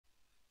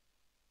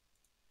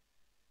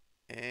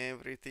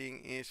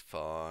Everything is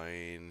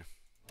fine.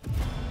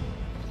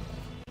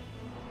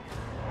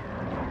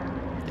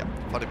 Yeah,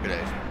 funny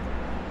place.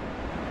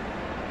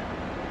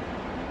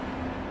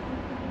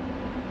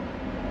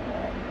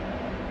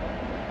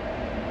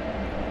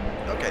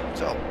 Okay,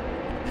 so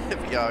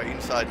we are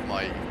inside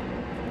my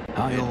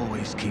I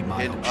always keep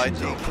my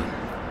options open.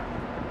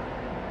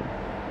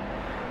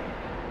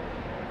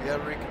 We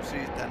have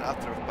received an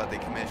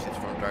after-pathetic message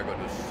from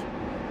Dragonus.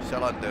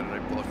 Salander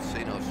reports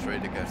Xenos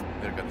trade against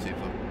mercantile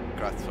for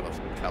Krathos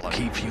Calais.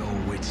 Keep your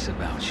wits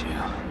about you.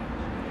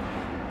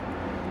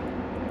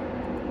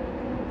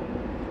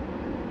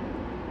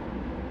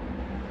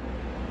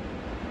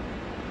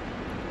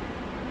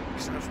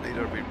 Xenos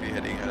leader will be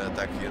heading an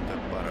attack here to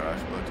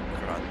barrage with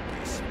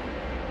Grantis.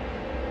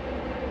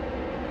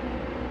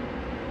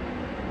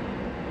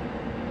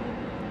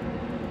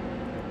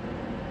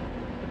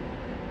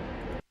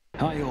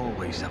 I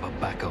always have a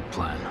backup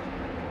plan.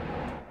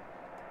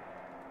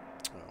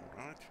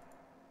 Alright.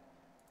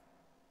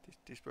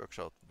 This works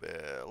out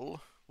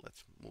well.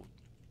 Let's move.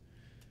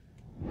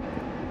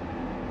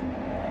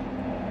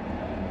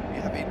 We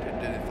have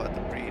identified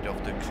the breed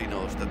of the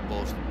Xenos that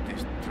pose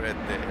this threat,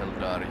 the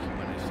Eldari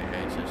humanity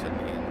agents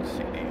and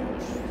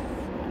insidious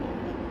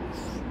foes.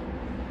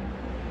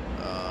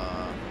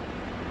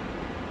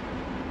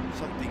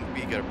 Something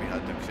bigger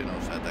behind the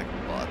Xenos attack,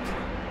 but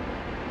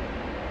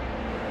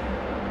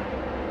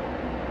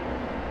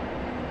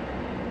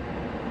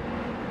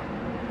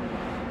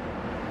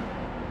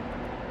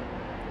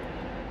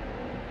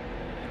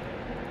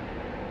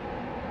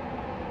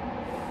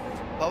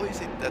how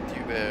is it that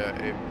you were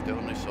the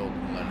only soul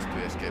who managed to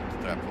escape the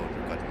trap on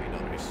the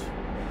Cadminoris?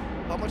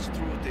 How much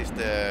truth is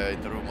there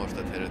in the rumors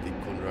that heretic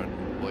Kunran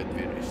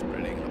Voidvir is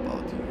spreading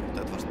about you?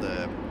 That was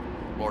the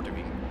Lord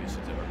Wing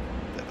visitor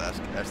that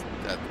asked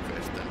that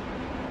question.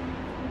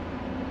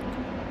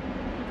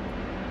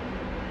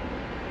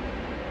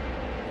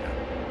 Yeah.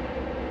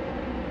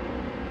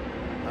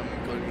 I'm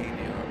going to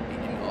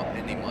ignore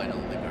any minor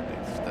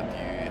liberties that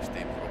you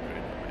esteem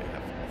appropriate or may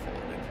have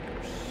afforded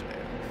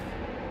yourself.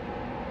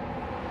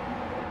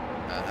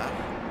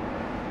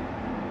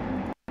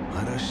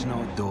 Let us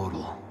not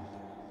dawdle.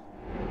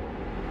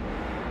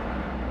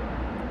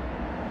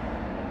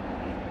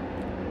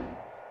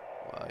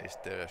 Why is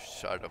there a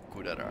shard of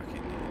Kudarak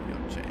in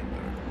your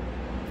chamber?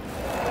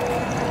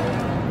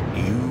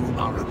 You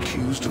are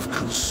accused of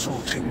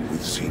consorting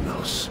with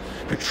Xenos,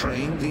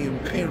 betraying the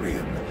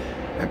Imperium,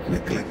 and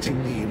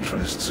neglecting the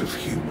interests of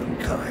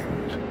humankind.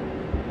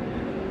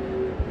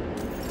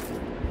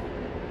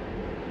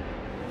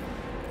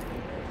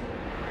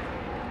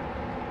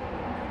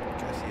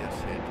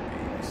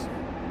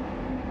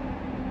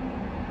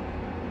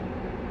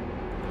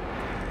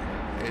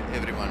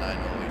 Everyone I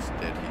know is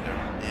dead here.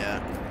 Yeah.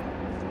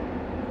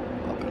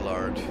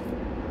 Abelard.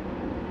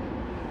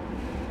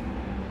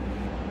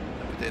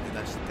 Amputated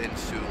and then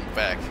soon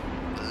back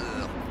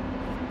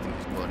to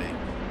his body.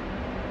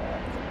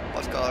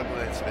 Pascal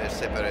arguments were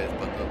separated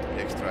but not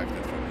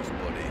extracted from his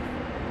body.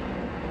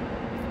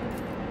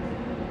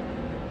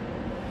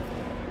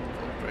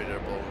 Operator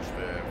bones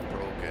were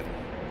broken.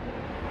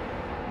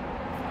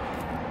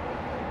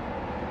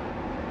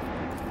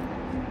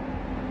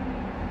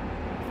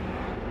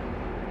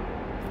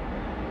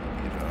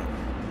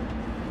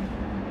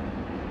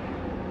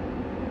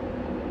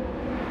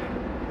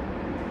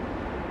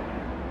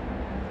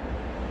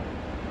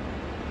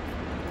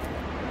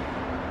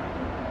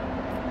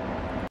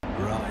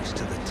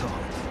 To the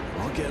top,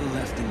 or get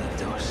left in the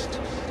dust.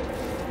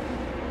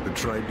 The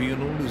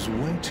Tribunal is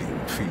waiting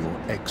for your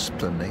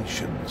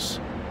explanations.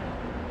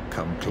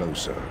 Come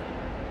closer.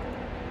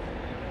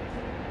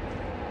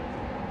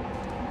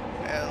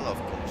 Well, of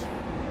course.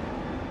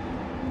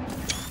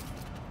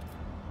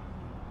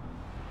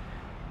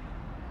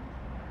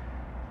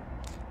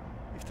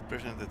 If the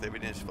presented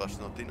evidence was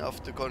not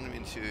enough to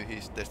convince you,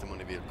 his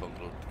testimony will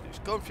conclude this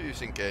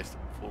confusing case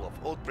full of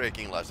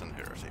oath-breaking lies and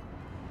heresy.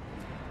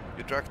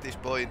 You drag this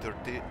boy into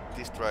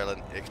this trial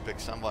and expect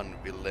someone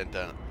will lend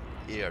an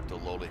ear to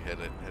lowly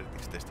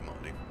heretic's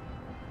testimony.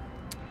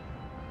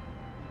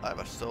 I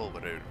was so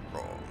very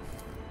wrong.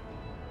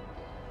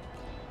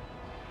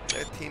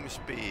 Let him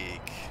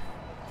speak.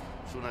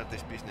 Sooner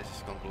this business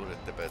is concluded,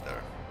 the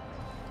better.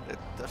 Let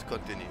us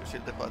continue.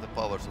 Shielded by the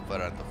powers of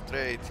variant of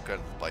trade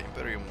granted by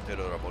Imperium,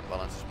 Theodora von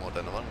Valence more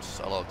than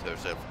once allowed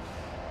herself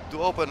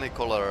to openly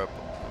collaborate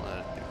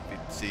with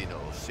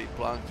Xenos. She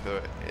plunged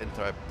her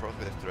entire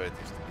protectorate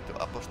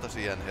into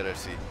apostasy and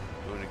heresy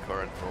during the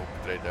current rogue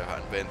trader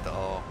and went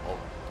on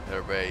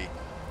her way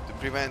to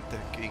prevent the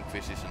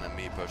Inquisition and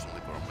me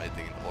personally from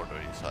making an order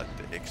inside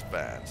the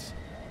Expanse.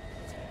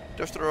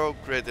 Does the rogue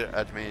trader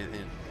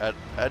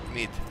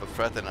admit of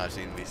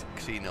fraternizing with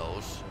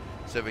Xenos,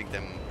 serving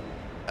them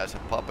as a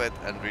puppet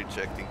and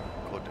rejecting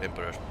God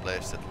Emperor's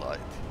blessed light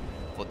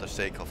for the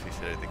sake of his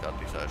heretical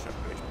desires and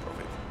his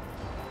profit?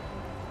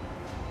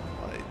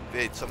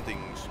 Wait, something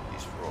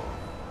is wrong.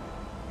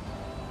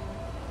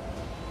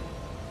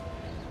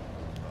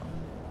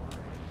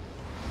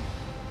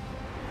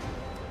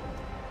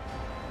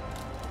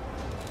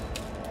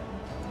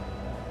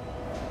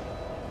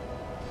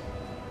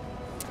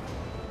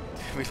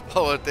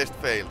 Willpower test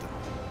failed.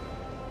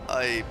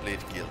 I plead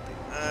guilty.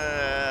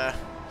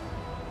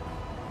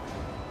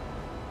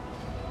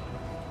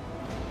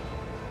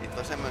 It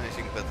was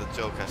amazing, but the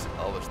joke has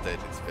overstayed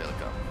its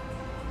welcome.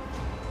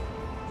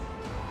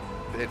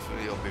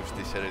 Painfully obvious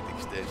this heretic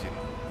stage in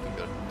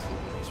your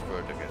tune his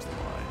word against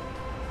mine.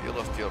 You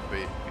lost your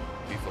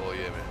before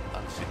you even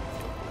unzipped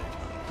your blade.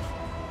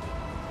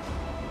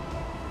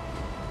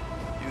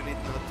 You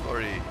need not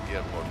worry,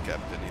 dear Lord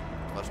Captain. It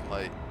was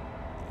my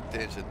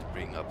intention to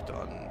bring up the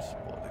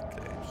unsupported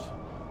claims.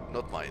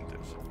 Not my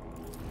intention.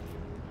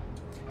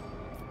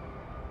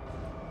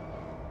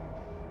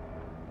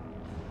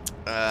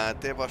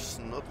 There was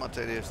not much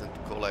evidence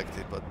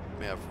collected, but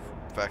mere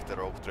fact the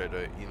rogue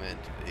trader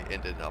eventually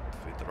ended up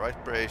with the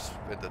right place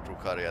when the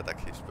Drukhari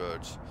attacked his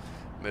birds,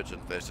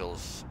 merchant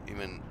vessels,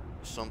 even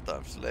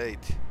sometimes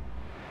late.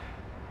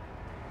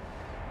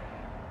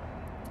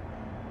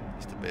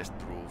 Is the best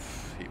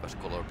proof he was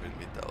colorblind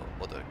with the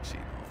other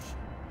Xenos.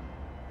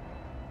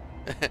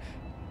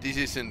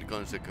 Decision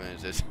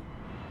consequences.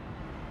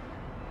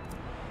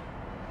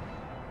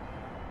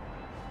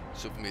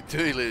 Submit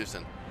to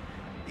illusion.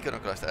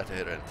 Iconoclast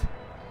adherent.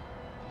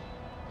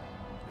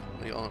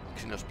 The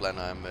Xenos plan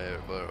I am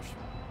aware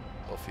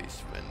of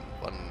is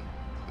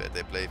where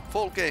they play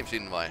fall games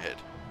in my head.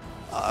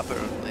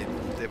 Apparently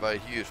they were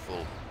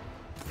useful.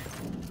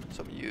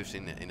 Some use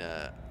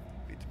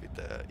with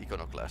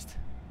Iconoclast.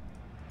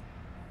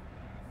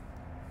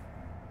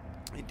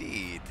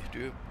 Indeed.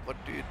 What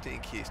do you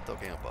think he's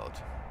talking about?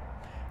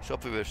 He's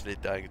obviously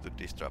trying to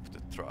disrupt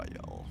the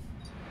trial.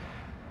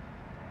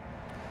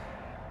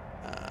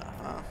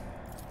 At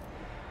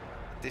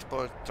this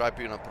point,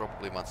 Tribunal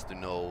probably wants to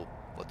know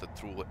what the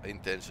true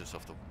intentions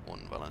of the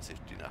Von Valensis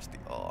dynasty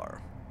are.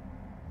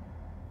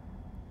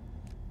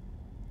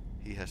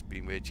 He has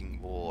been waging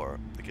war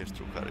against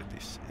Drukhari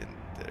this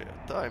entire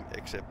time,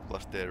 except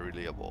was there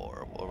really a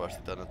war, or was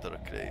it another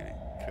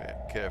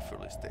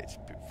carefully staged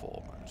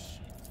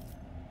performance?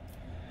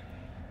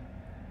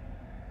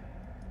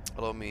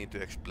 Allow me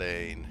to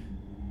explain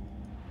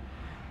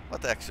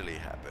what actually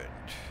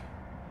happened.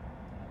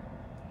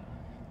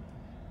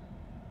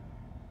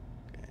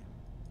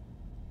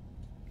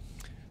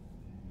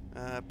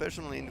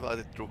 Personally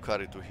invited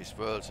Drukhari to his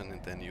worlds and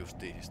then used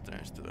his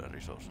strength to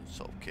resolve and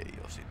sow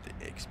chaos in the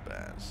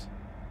Expanse.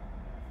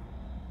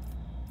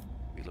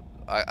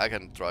 I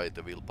can try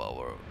the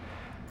willpower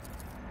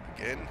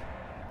again.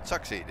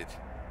 Succeeded.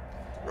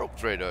 Rogue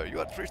Trader, you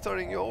are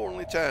restoring your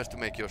only chance to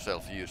make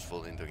yourself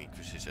useful in the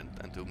Inquisition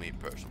and to me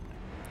personally.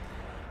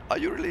 Are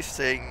you really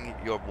saying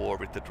your war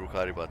with the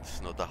Drukhari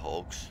was not a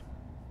hoax?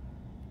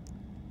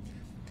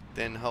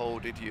 Then how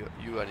did you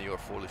and your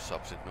foolish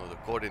subset know the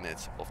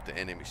coordinates of the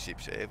enemy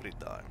ships every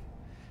time?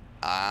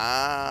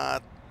 How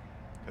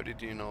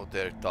did you know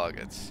their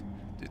targets?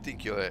 Do you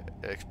think you're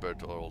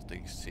expert on all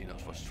things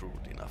Xenos was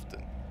shrewd enough to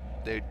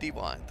they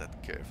divine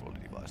that carefully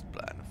devised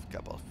plan of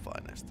Cabal's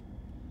finest?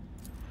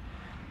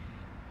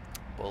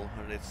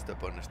 Bullheaded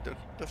stubbornness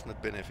does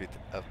not benefit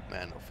a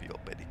man of your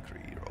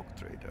pedigree, Rogue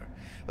Trader.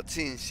 But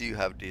since you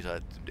have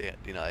decided to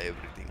deny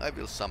everything, I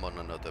will summon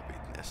another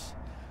witness.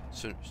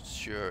 So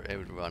sure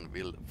everyone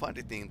will find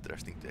it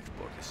interesting to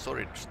explore this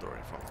sordid story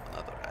from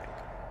another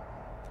angle.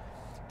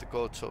 The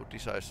court so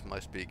decides my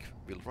speak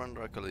will run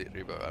Rakali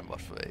River and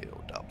wash away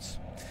no doubts.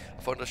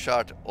 I found a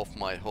shard of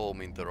my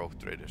home in the Rogue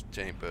Trader's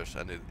chambers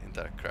and the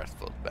entire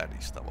craft was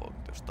vanished among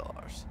the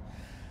stars.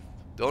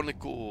 The only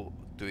clue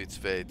to its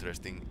fate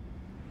resting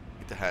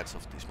in the hands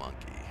of this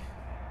monkey.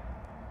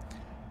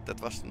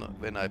 That was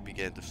when I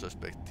began to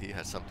suspect he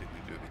had something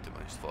to do with the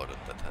misfortune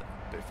that had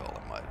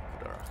befallen my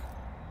Gomorrah.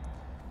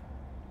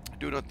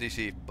 Do not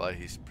deceive by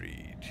his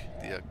breed,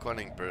 the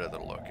cunning predator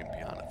lurking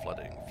behind a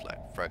fluttering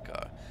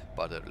fragile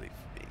butterleaf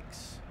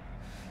wings.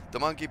 The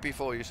monkey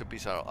before is a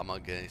bizarre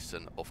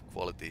amalgamation of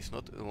qualities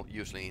not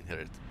usually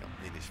inherent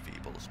in his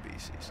feeble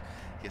species.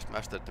 He has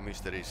mastered the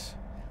mysteries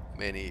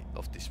many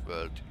of this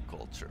world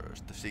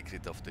cultures, the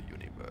secret of the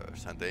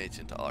universe, and the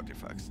ancient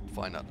artifacts, the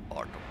final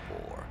art of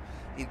war,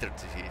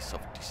 intricacies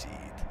of deceit.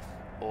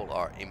 All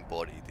are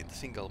embodied in the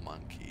single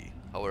monkey,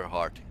 however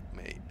hard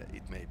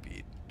it may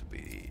be to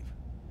believe.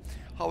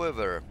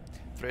 However,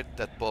 thread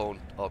that bound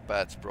our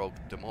paths broke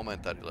the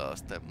momentary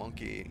last, the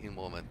monkey in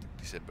moment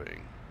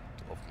disappearing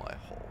of my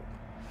home.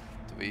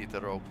 To be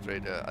the Rogue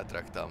Trader, I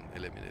tracked down and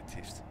eliminated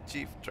his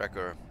chief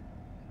tracker,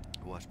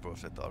 who has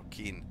processed our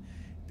kin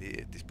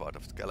this part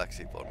of the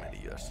galaxy for many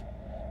years,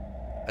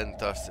 and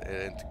thus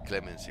earned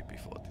clemency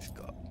before this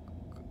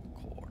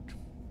court.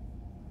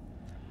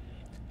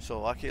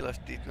 So Achilles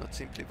did not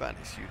simply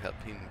vanish, you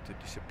helped him to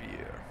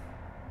disappear.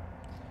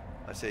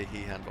 I say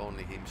he had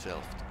only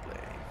himself to blame.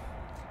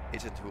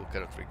 Agent who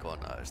cannot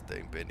recognize the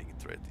impending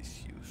threat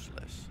is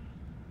useless.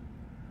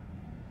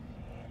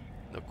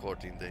 No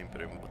court in the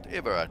Imperium would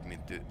ever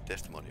admit the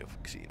testimony of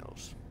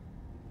Xenos.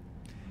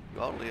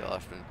 You only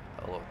ask when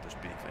allowed to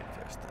speak when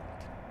present.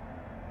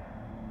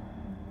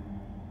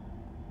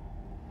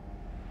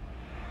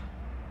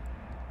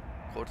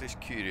 Court is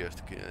curious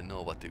to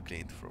know what you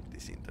gleaned from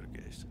this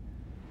interrogation.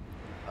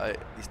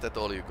 Is that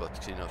all you got,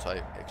 Xenos?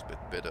 I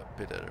expect better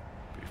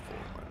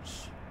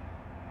performance.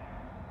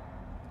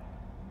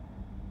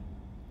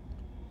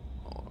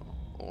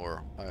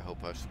 Or I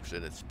hope I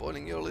succeeded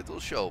spoiling your little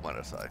show,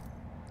 Marasai.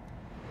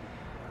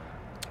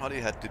 All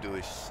you had to do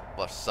was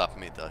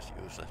submit as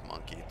useless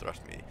monkey.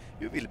 Trust me,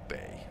 you will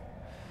pay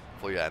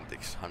for your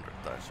antics 100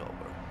 times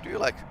over. Do you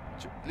like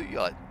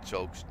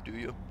jokes? Do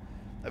you?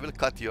 I will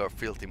cut your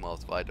filthy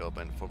mouth wide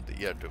open from the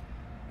ear to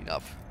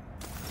enough.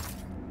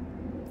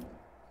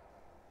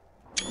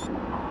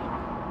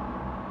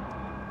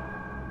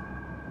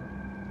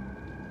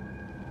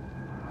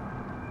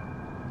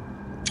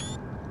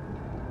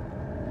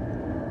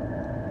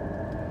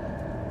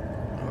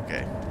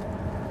 Okay.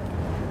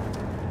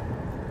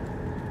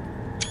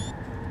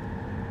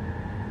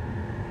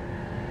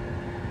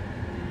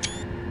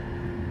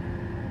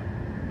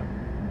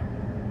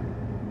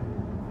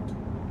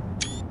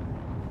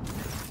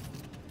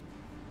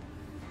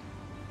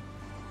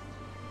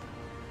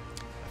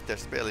 After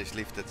spell is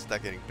lifted,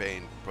 staggering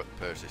pain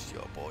pierces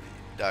your body.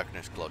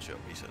 Darkness clouds your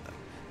vision and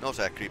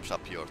nausea creeps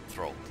up your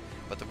throat.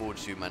 But the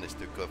wounds you manage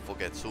to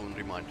forget soon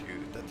remind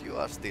you that you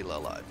are still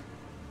alive.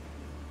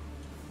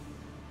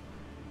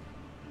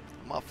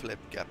 Muffled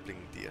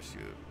Gapling tears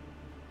you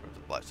from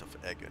the voice of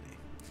agony.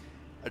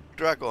 A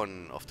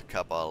dragon of the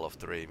cabal of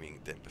the Raving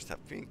Tempest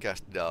have been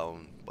cast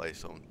down by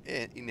his own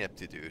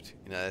ineptitude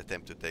in an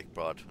attempt to take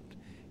part in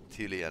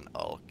Thilian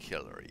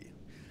artillery.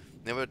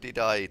 Never did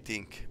I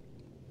think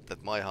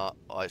that my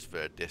eyes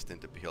were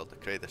destined to behold the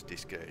greatest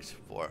disgrace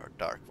for a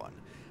Dark One,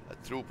 a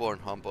trueborn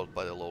humbled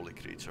by the lowly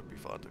creature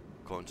before the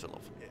council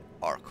of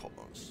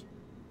Archons.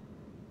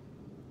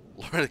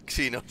 Lord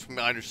Xenos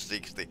minus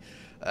 60.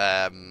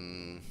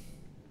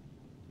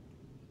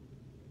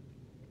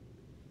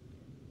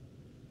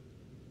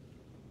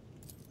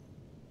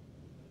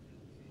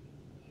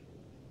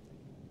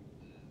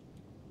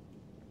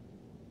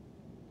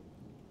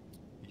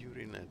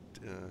 Urinate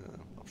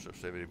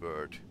observes every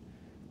word,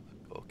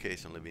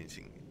 occasionally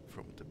wincing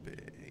from the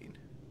pain.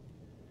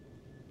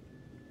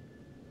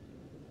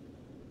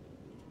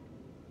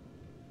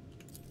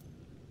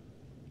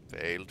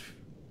 Failed.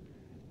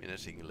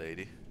 Menacing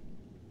lady.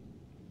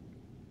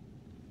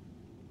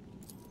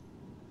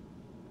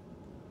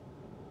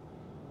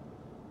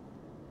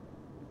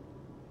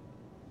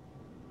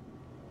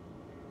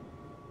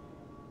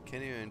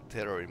 Can you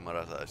enter in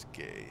Marasai's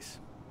gaze?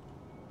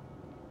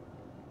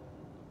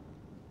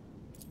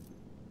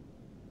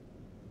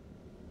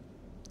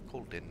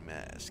 Golden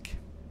mask.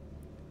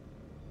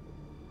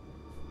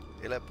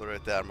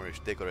 Elaborate armor is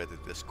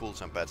decorated with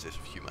skulls and badges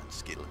of human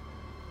skill.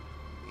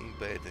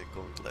 Inblade and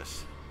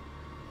countless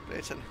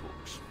blades and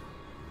hooks.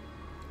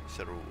 It's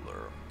a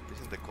ruler.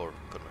 This is the core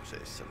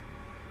conversation.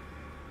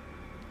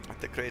 With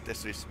the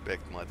greatest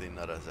respect, mighty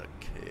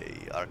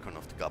Narasake, Archon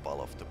of the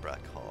Cabal of the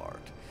Black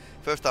Heart.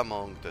 First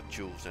among the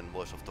chosen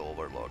voice of the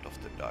Overlord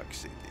of the Dark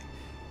City.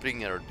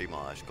 Bringer of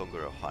demise,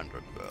 conqueror of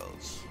 100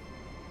 worlds.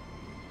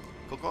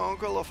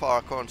 Uncle of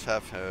Archons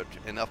have heard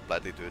enough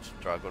platitudes,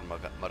 Dragon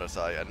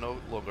Marasai, and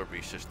no longer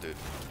wishes to.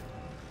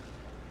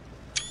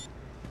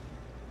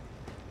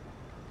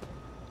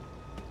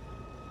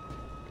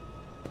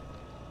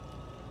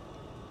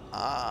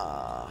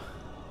 Ah.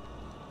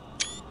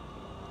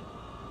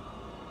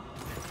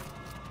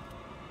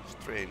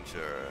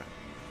 Stranger.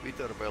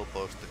 Wither well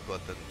posted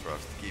cotton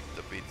trust, keep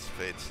the bits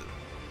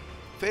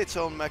fate's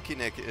own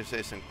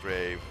machination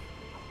grave,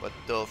 but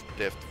those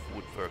deft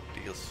woodwork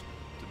deals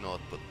do not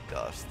but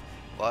dust.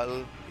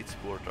 While its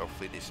word of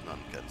finish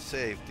none can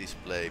save,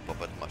 display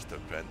Puppet Master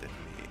granted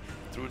me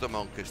through the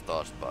monkey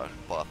stars path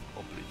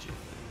obliging.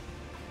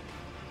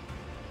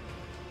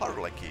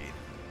 Harlequin.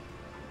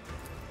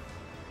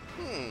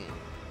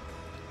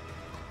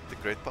 The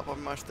great Puppet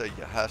Master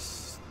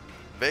has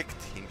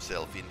begged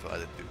himself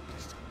invited to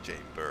this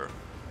chamber.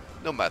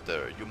 No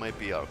matter, you may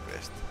be our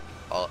guest,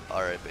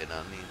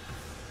 Arebenani,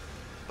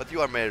 but you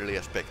are merely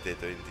a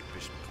spectator in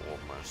this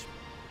performance.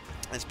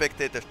 And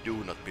spectators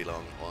do not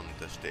belong on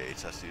the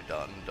stage, as you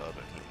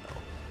undoubtedly know.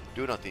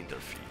 Do not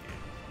interfere.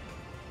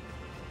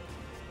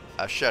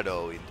 A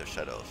shadow in the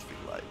shadows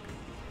will I be.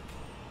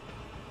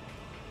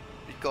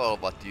 Recall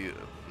what you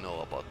know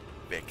about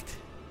Vecht.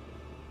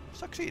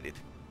 Succeeded.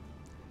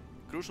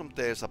 Gruesome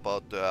tales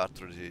about the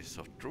atrocities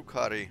of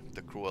Drukhari,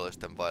 the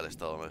cruelest and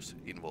vilest elements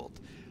involved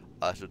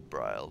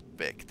Azudbrail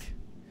Vecht,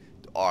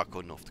 the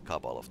Archon of the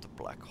Cabal of the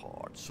Black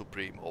Heart,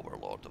 supreme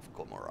overlord of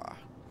Gomorrah,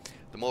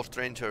 the most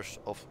strangers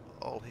of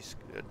all his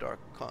dark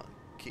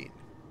kin.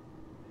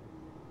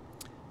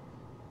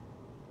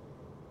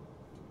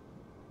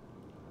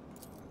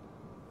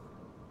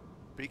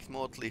 Big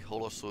motley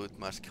holosuit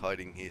mask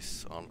hiding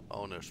his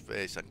owner's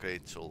face and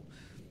graceful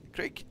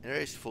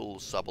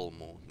supple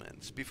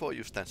movements. Before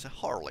you stands a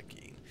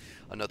Harlequin,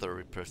 another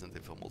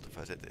representative of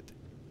multifaceted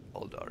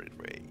Aldari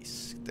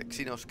race. The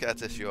Xenos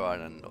catches your eye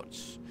and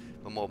nods.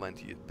 The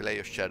moment you play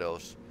your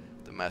shadows,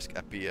 the mask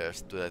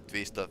appears to a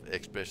twist of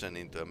expression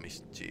into a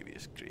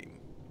mischievous scream.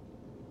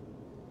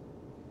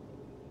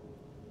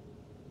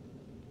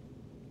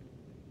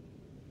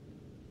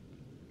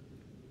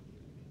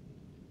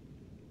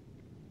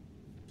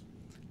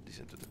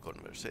 listen to the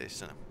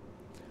conversation.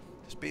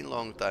 It's been a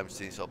long time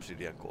since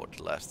Obsidian Court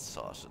last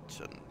saw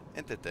such an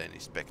entertaining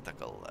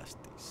spectacle as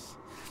this.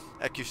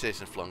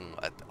 Accusations flung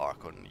at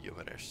Archon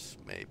Eumeres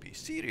may be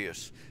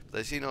serious, but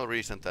I see no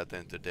reason to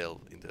attempt to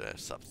delve into their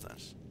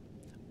substance.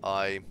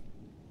 The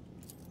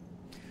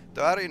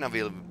arena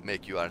will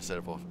make you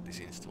answer for this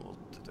insult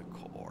to the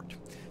court.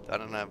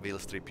 The arena will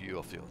strip you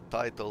of your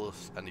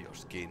titles and your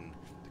skin.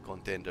 The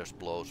contender's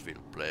blows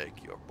will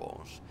break your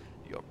bones,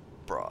 your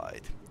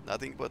pride.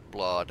 Nothing but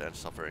blood and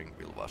suffering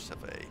will wash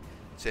away.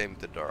 Shame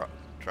the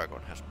dragon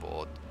has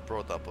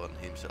brought upon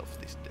himself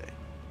this day.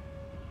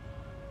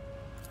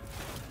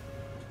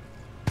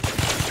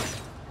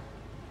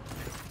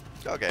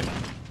 Okay,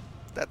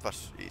 that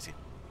was easy.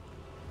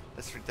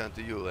 Let's return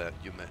to you,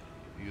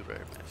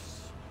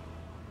 Eumeres.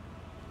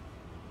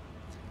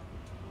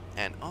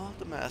 And all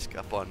the masks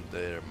upon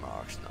their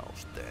marks now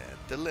stand.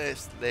 The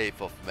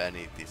slave of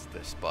vanity,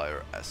 the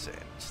spire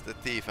ascends. The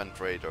thief and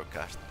traitor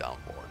cast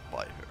downward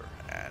by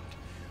her hand.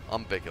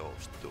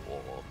 Unbeknownst to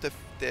all,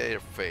 their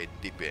fate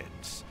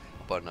depends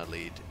upon a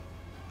lead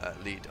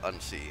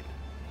unseen,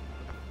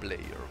 a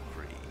player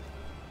green.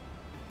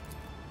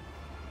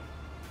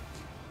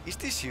 Is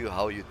this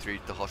how you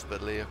treat the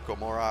hospitalier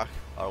Gomorrah,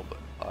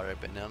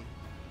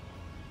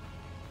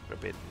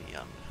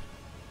 Rebellion?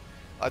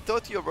 I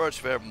thought your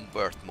words were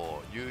worth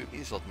more. You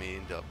insult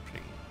me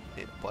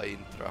by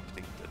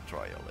interrupting the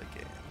trial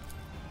again.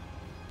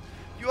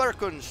 You are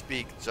going to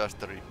speak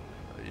just a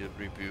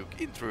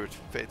rebuke. In truth,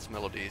 Fate's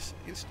melodies,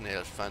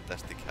 ensnares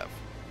fantastic have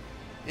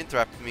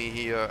entrapped me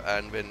here,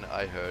 and when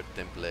I heard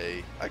them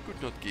play, I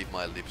could not keep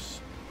my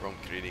lips from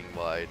grinning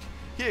wide.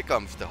 Here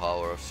comes the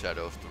hour of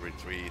shadows to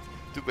retreat,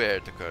 to where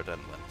the curtain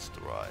wants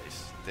to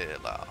rise. They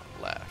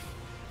laugh.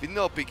 With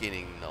no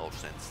beginning, no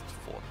sense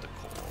for the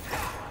call.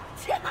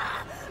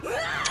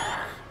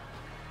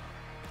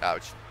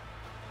 Ouch.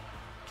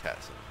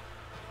 Castle.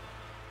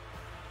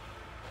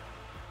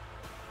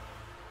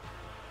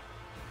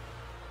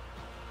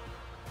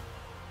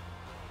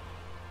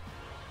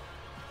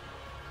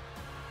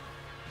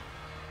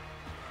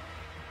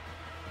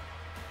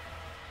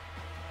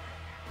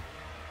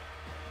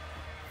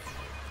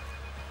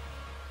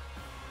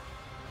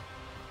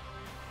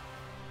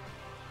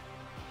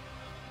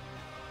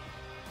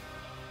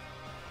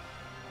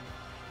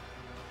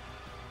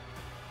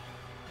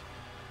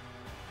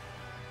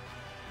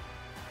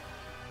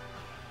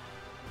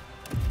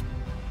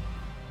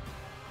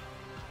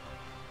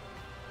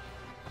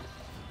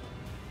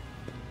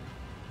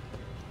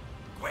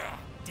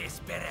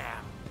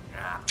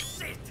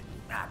 Sit!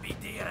 Abi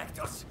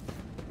directors!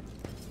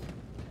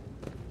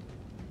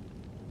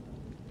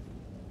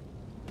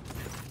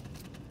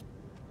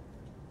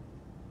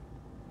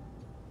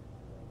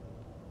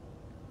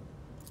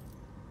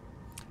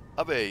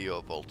 Away,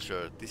 you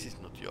vulture, this is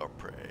not your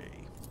prey.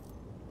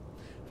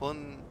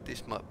 From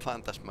this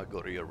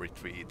phantasmagoria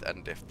retreat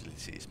and deftly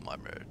seize my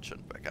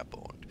merchant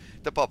vagabond.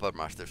 The puppet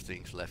master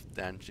strings left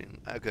dancing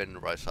again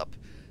rise up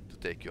to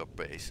take your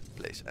place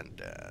and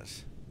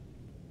dance.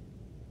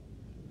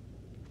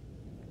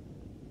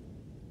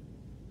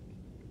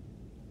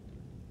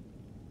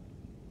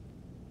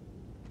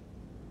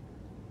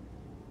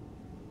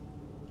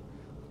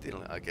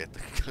 Till I get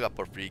a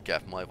couple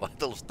recap, my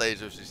vital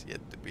status is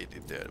yet to be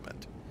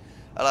determined.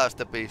 Alas,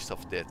 the beast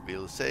of death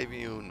will save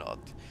you not.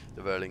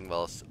 The whirling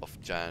walls of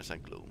chance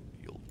and gloom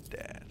you'll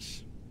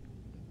dance.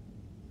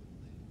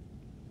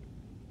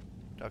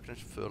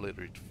 Darkness fully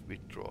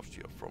withdraws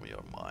you from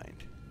your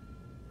mind.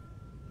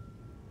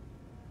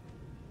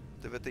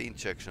 The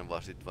injection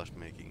was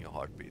making your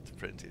heartbeat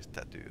frenzies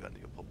tattoo and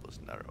your pupils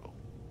narrow.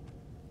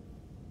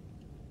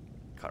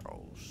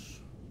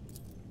 Carols.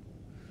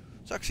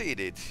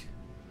 Succeeded!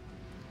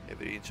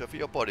 Every inch of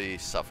your body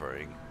is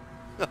suffering.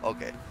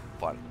 Okay,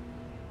 fun.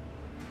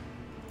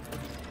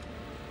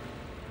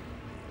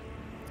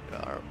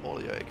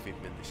 All your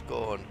equipment is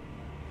gone.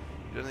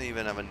 You don't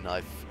even have a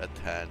knife at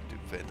hand to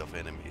fend off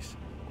enemies.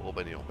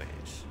 Open your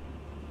veins.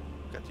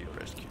 Get your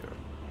rescuer.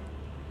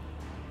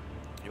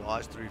 Your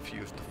eyes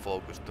refuse to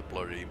focus the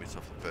blurry image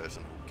of the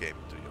person who came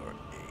to your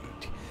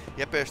aid.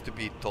 He appears to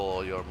be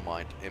tall, your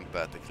mind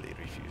empathically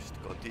refuses to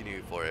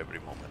continue for every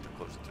moment of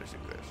concentration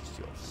versus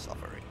your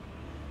suffering.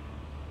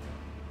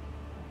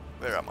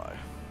 Where am I?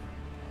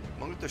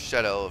 Among the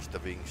shadows, the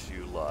wings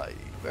you lie,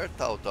 where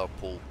Tauta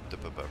pulled the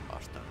Pepper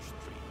Master's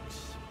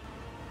strings.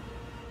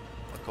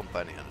 My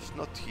companions,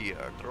 not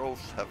here. The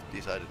roles have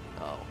been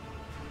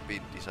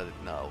decided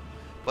now.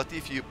 But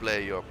if you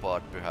play your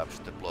part, perhaps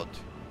the plot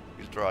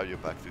will draw you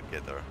back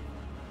together.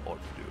 Or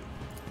to do.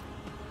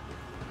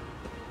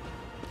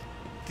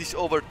 This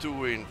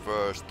overdoing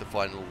first the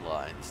final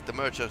lines. The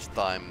merchant's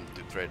time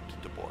to tread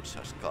the boards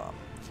has come.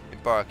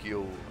 Embark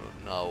you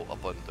now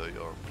upon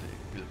your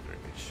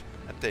pilgrimage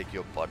and take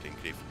your parting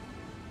gift,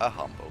 a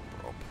humble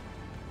prop.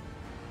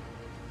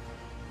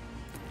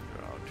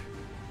 Ground.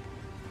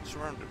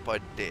 Surrounded by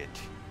dead,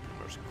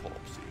 numerous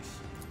corpses.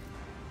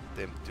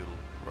 Attempt to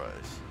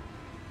rise.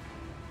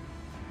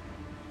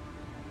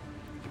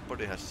 Your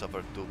body has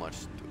suffered too much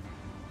to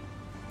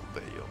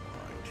obey your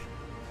mind.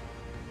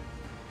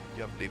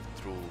 You have lived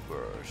through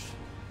worse.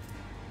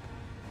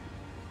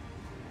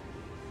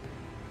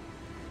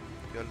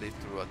 You have lived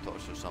through a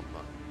torture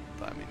sometime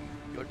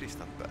in your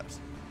distant past.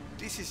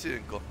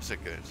 Decision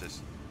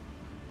consequences.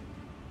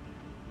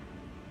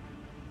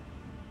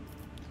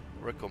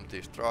 Overcome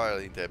this trial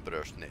in the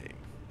Emperor's name.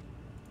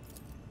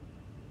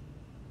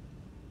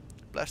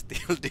 Blast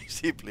deal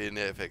discipline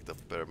effect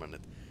of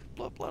permanent.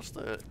 Plus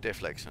the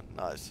deflection.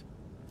 Nice.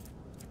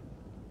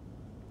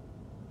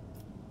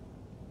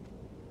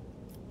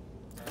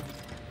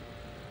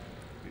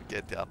 You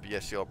get up.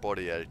 Yes, your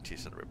body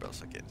edges and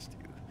rebels against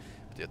you.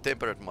 But your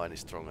temperate mind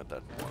is stronger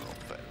than moral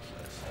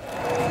faithless.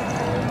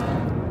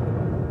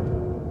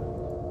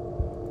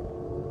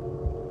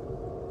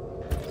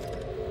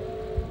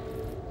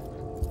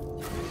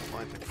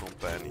 Find the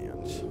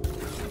companions.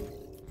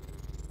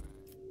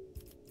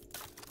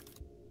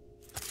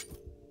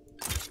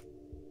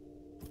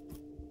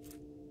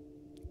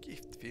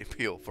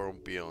 Gift from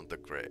beyond the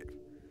grave.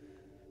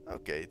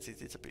 Okay,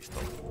 it's a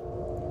pistol.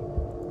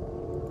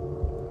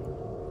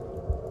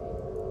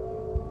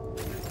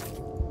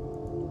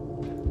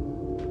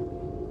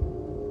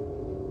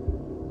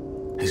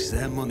 Is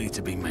there money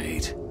to be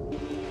made?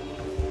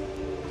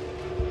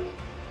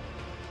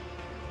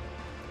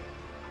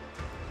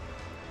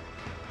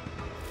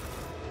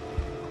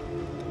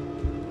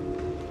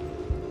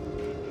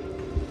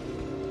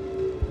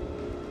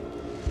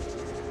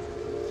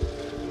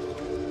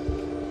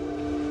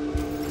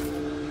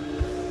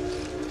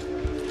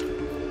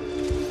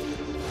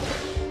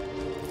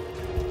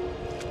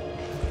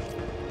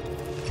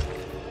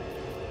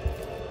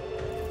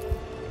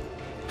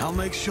 I'll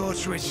make sure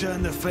to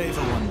return the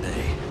favor one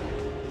day.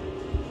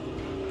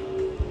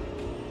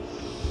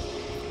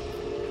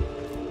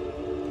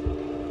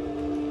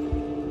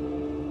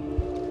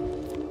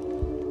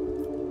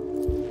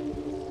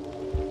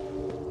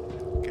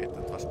 Okay,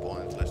 that was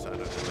pointless. I don't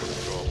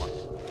have trauma.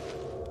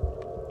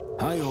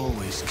 I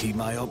always keep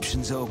my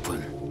options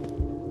open.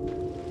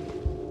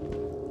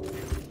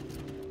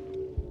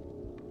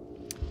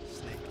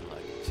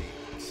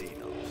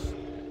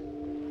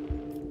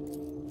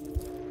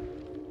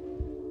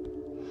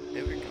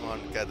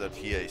 Gathered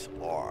here is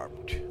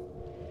armed.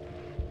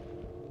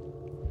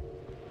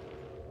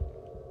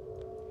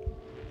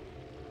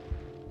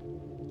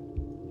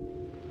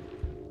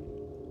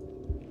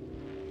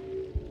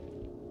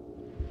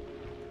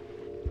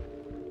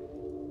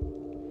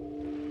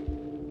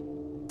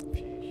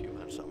 Few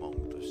humans among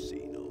the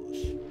Xenos.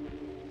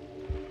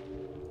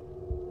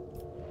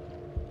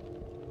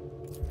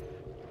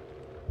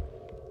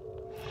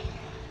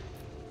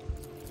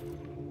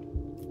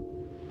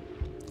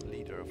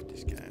 Leader of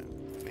this gang.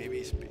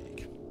 Maybe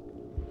speak.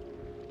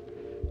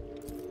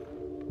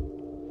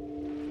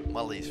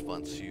 Malice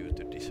wants you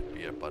to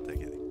disappear, but I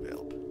get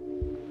help.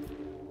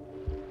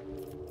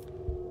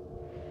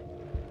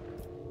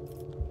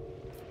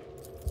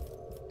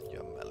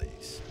 You're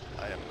Malice.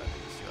 I am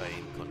Malice. You are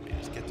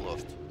inconvenience. Get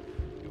lost.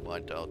 You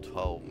find out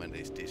how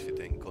Malice deals with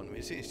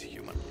inconvenience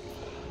human.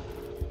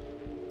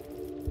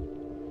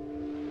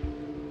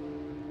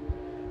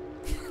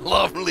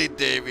 Lovely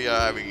day we are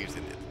having, isn't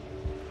it?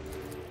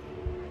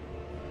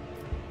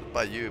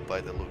 By you,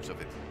 by the looks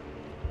of it.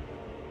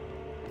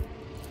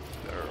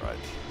 Alright.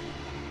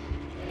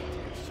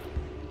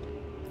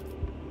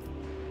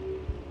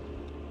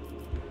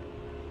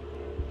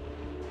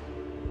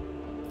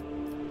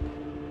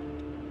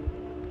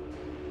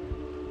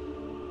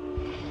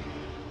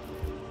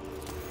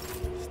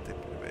 Step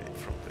away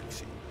from the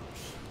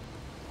Xenos.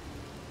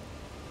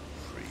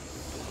 Free.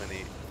 Too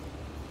many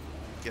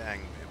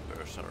gang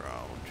members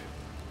around.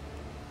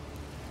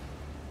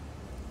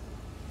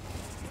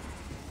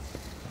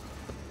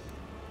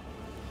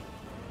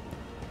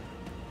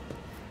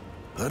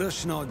 Let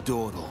us not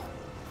dawdle.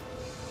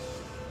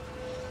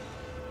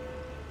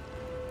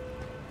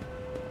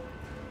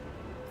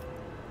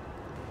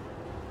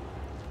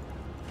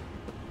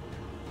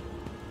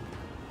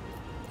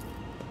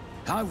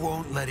 I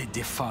won't let it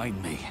define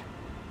me.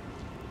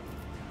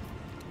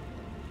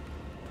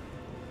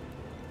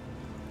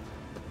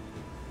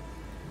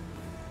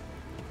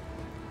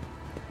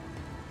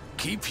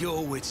 Keep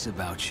your wits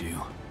about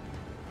you.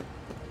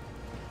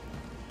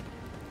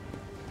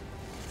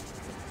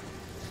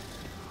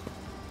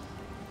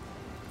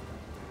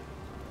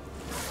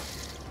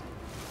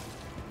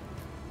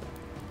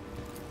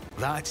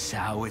 That's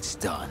how it's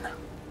done.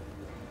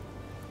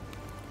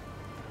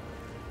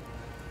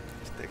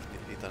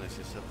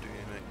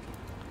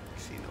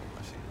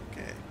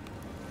 Okay.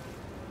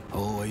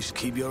 Always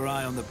keep your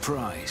eye on the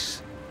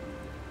prize.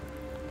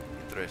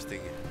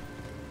 Interesting.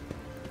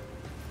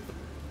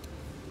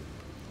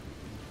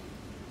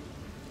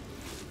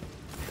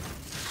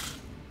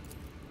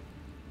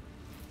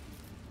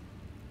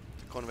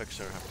 The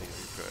convexer have been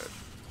repaired.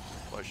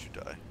 Why should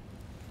I?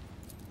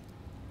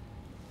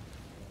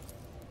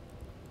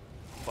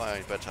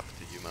 Fine, patch up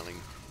the humaning.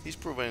 He's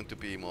proven to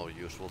be more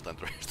useful than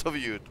the rest of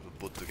you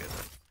put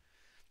together.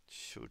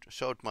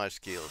 Showed my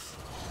skills.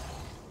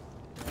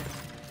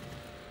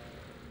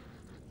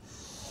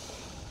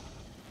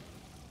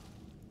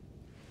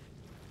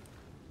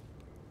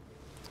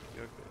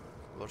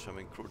 bones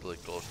having crudely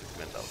closed with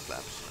metal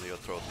clamps, and your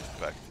throat is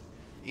packed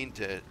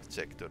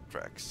interjector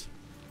tracks.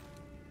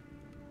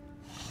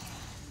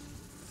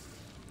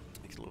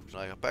 It looks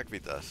like a pack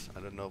with us. I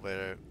don't know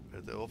where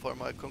to offer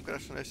my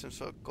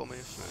congratulations or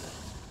comments.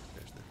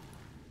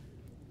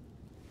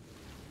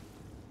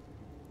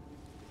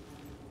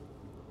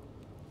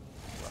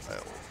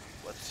 Well,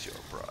 what's your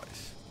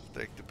price?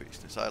 Take the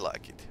business. I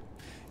like it.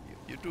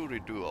 You do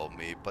redo of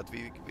me, but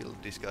we will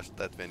discuss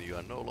that when you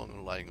are no longer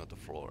lying on the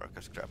floor like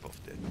a scrap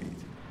of dead meat.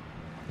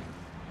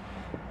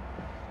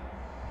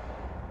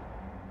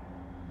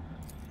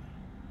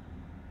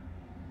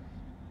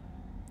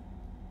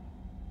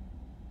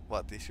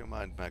 What is your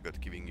mind maggot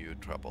giving you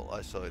trouble?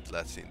 I saw it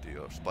latch into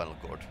your spinal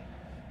cord.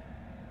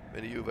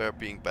 When you were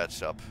being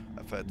patched up,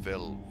 a fat,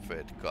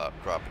 well-fed crab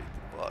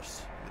it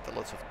was, with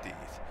lots of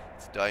teeth.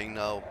 It's dying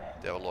now.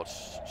 They have a lot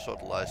short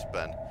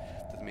lifespan.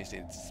 That means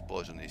its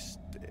poison is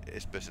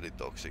especially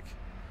toxic.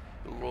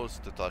 You'll lose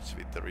the touch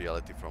with the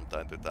reality from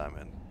time to time,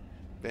 and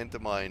when the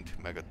mind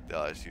maggot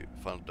dies, you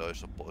found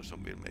dose of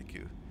poison will make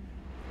you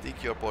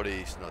think your body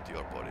is not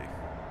your body.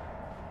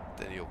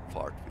 Then your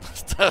fart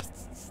will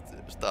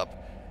stop.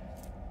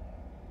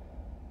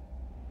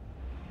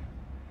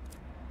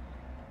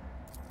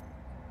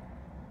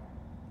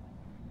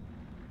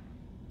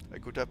 I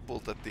could have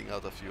pulled that thing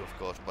out of you, of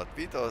course, but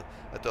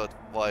I thought,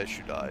 why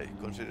should I?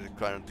 Consider it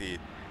guaranteed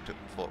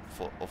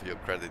of your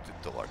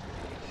gratitude toward me.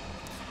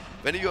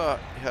 When you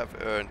have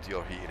earned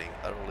your healing,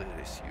 I will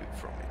release you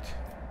from it.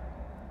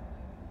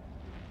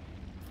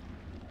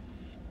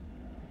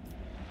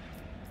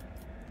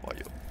 Why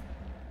you?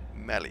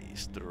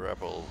 Malice, the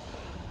rebel.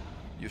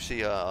 You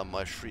see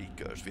my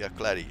shriekers, we are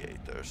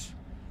gladiators.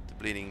 The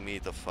bleeding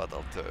meat of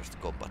fatal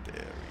thirst combat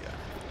area.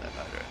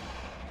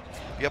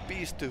 We are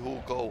beasts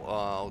who go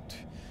out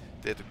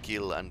there to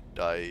kill and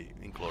die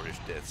inglorious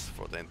deaths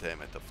for the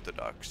entertainment of the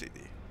Dark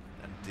City.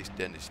 And this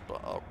then is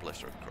our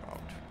pleasure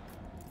ground.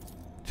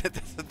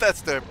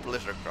 That's their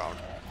pleasure ground.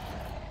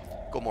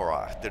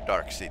 Gomorrah, the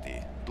Dark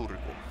City. Turku,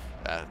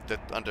 the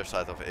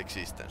underside of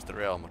existence, the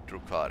realm of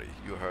Drukhari.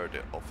 You heard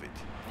of it,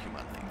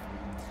 humanling.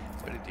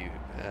 Why did you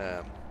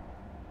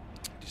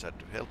decide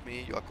to help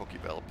me? You are cocky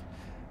whelp,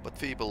 but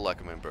feeble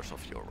like members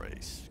of your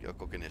race. Your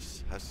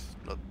cockiness has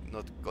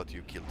not got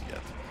you killed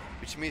yet,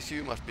 which means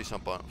you must be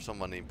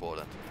someone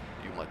important.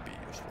 You might be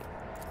useful.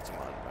 It's a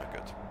man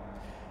maggot.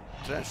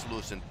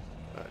 Translucent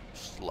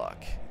slug.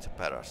 It's a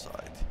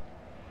parasite.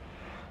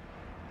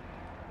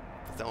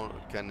 That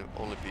can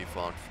only be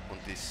found on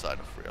this side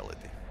of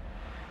reality.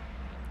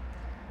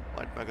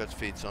 Mind maggots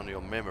feeds on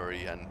your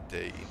memory and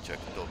they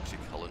inject toxic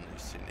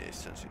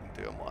hallucinations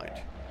into your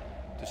mind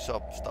to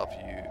stop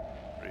you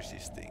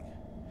resisting.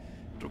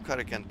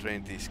 Drukhari can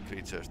train these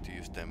creatures to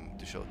use them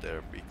to show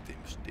their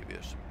victims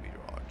devious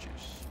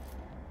mirages.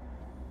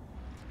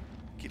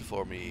 Kill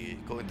for me,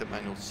 go in the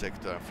mangled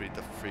sector and free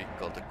the freak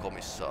called the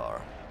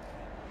Commissar.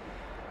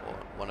 Or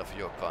one of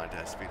your kind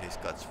has spilled his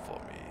guts for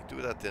me.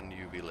 Do that and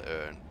you will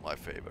earn my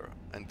favor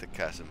and the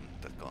chasm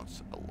that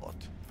counts a lot.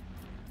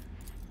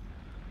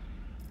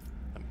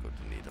 I'm going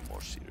to need a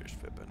more serious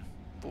weapon.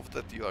 Prove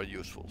that you are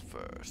useful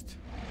first.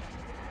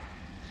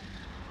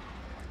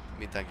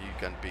 Meantime, you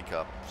can pick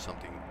up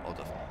something out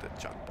of the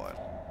junk pile.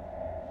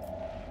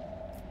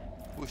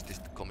 Who is this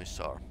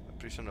Commissar? A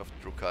prisoner of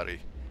Drukhari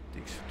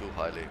thinks too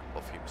highly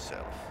of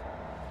himself.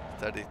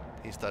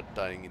 Instead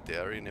dying in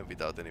the arena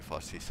without any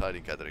fuss, he's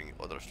hiding gathering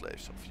other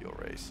slaves of your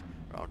race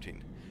around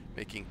him,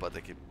 making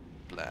pathetic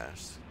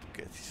plans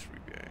to get his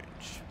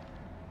revenge.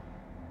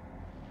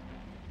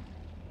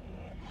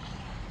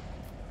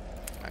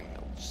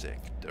 Mangled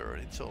sector,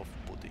 it's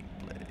off-putting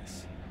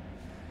place.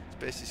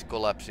 Space is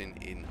collapsing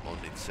in on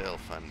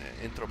itself and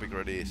entropic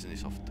radiation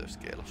is off the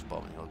scale of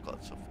spawning all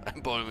kinds of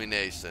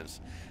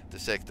abominations. The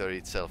sector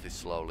itself is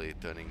slowly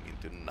turning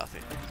into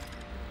nothing.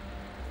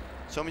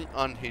 Some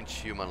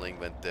unhinged humanling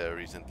went there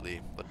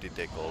recently, but did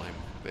they call him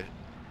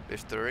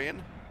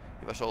Vegetarian?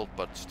 He was old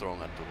but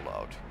strong and too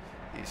loud.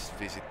 His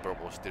visit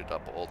probably stirred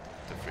up all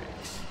the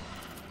freaks.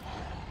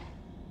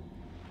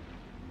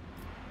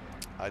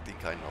 I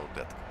think I know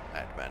that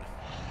madman.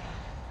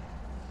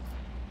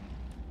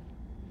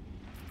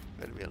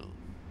 I will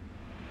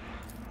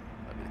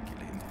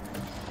kill him.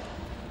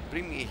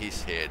 Bring me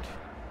his head,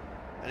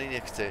 and in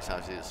exchange I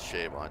will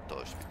share my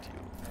toys with you.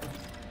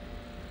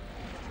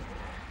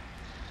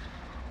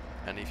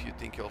 And if you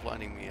think you're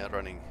blinding me and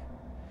running,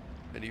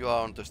 when you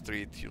are on the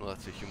street, you know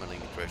that's a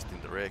humanling dressed in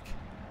the wreck,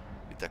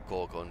 with a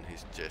cork on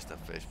his chest and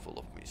face full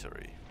of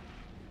misery.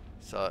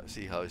 So,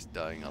 see how he's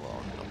dying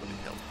alone, nobody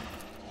helped him.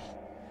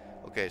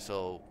 Okay,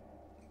 so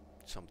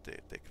some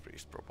tech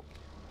priest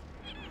probably.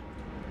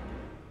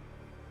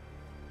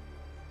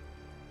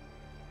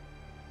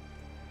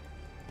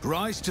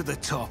 Rise to the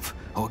top,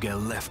 or get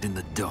left in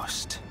the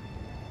dust.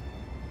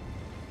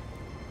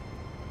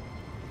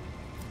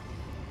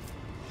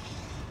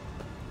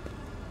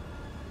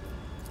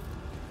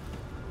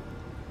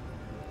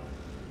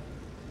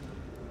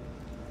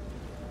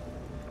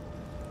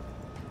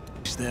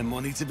 Is there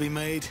money to be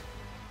made?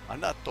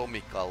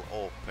 Anatomical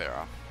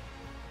opera.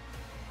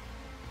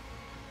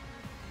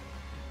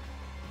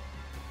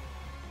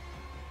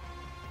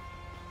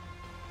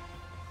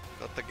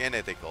 Not a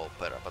genetic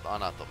opera, but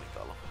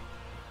anatomical.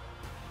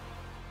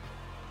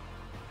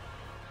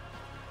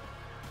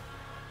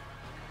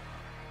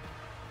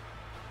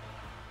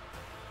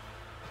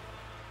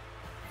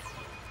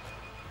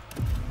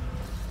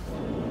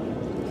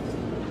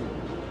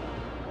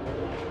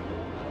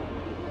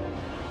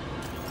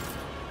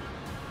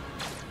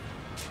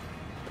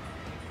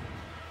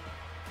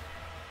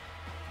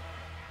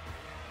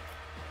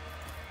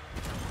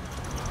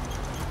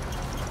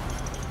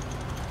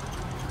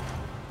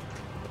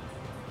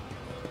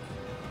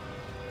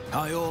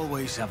 I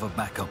always have a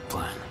backup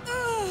plan.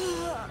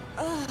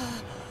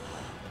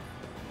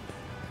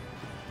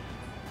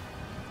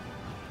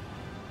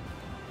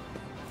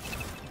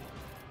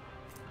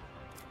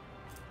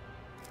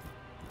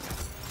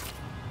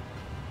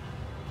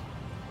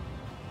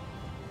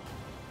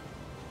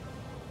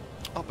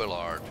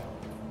 Abelard.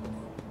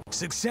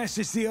 Success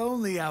is the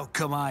only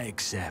outcome I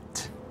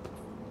accept.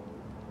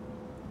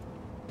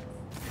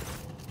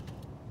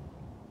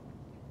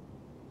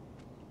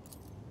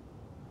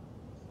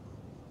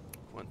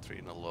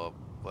 Love,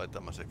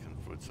 vitamin second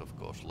fruits of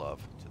course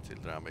love. The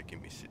children are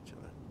making me sick.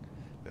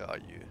 Where are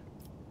you?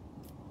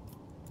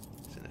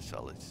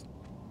 Senesalis.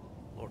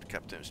 Lord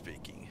Captain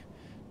speaking.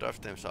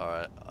 Draft names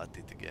are at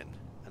it again.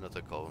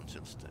 Another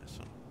council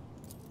station.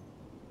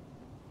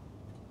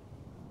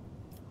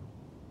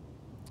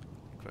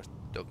 Request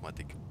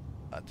dogmatic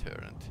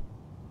adherent.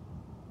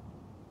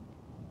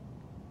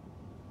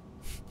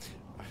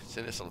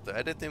 Senesal, the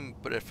editing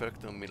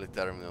perfectum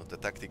militarum of the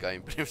tactica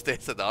improve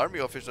states that the army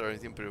officer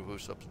is improve who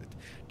submit.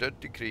 Third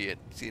degree and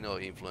Xeno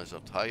influence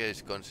of higher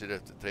is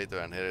considered a traitor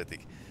and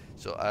heretic.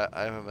 So I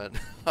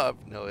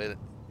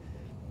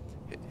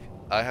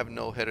have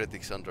no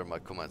heretics under my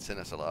command.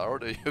 Senesal, I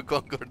order you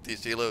conquer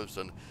this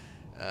illusion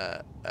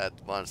at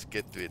once.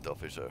 Get to it,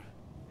 officer.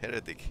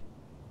 Heretic.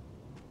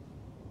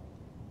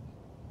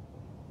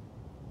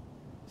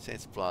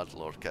 Saint's blood,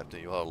 Lord Captain,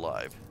 you are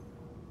alive.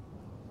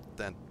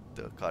 Then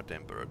the God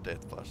Emperor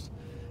death was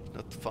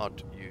not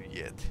found you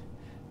yet.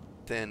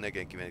 Then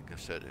again, given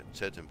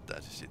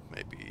circumstances, it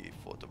may be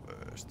for the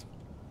worst.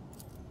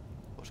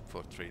 Was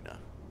for Trina,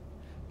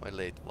 my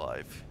late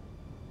wife.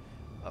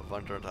 I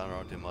wandered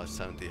around in my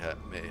sanity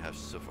may have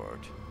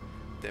suffered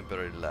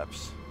temporary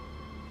lapse.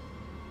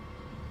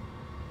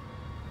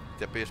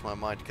 It appears my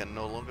mind can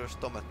no longer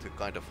stomach the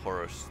kind of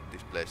horrors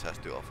this place has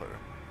to offer.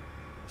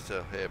 I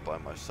saw here by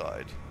my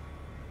side.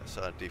 I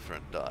saw a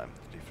different time,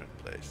 different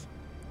place.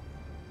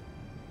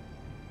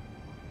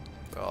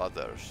 There are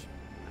others.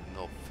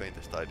 No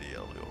faintest idea,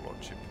 your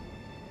lordship.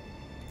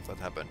 What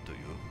happened to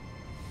you?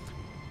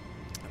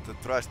 The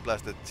thrice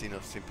blasted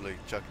Xeno simply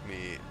chucked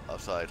me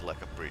aside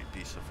like a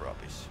piece of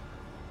rubbish.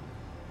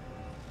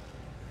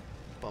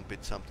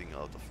 Pumped something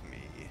out of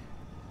me.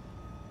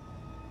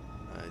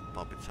 It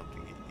pumped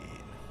something in.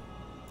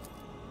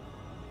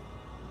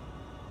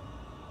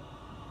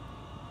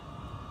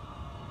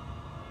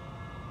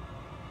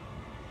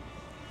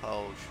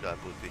 How should I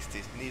put this?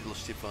 These needles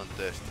siphon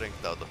the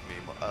strength out of me.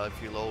 I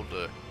feel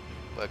older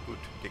by a good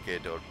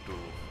decade or two.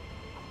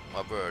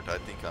 My word, I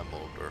think I'm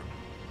older.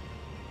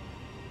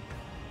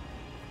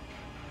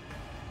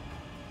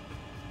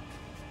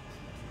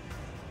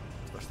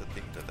 It was the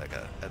thing that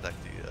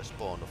attacked you, a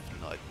spawn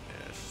of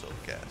nightmares, so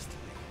ghastly.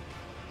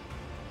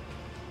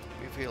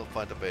 If you'll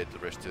find a way to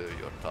restore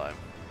your time,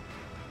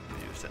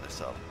 you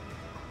Senesal.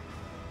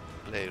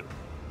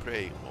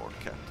 Pray, Lord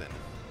Captain.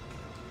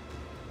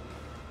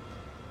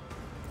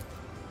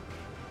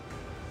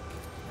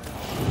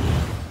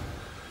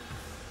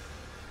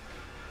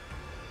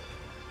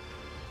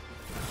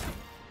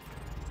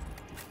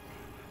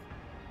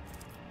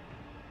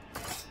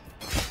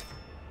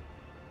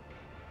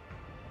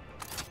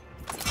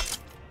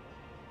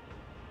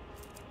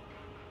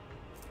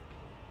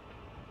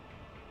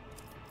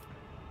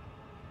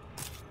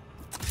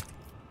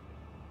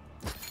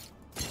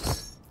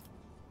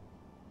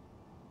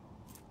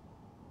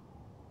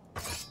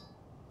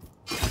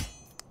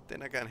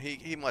 Then again,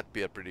 he might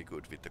be a pretty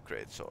good with the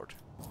greatsword.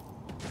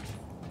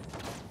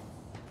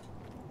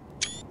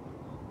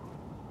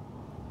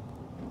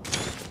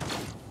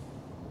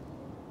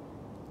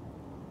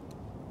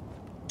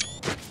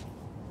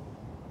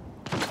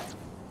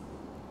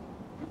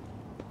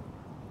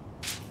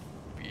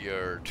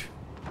 Weird.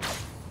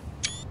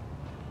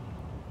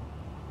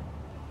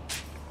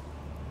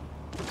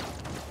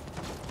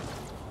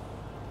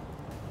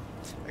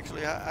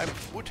 Actually, I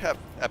would have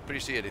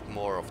appreciated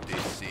more of these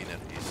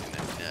sceneries in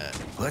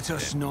Let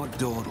us not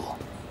dawdle.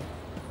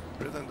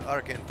 Present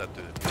Argenta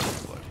to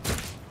the world.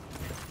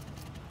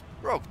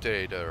 Rogue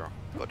trader.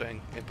 God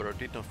Emperor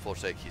did not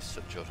forsake his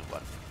chosen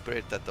one.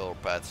 Prayed that our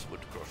paths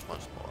would cross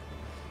once more.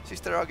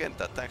 Sister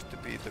Argenta, thanks to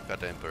be the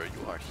God Emperor,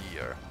 you are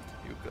here.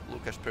 You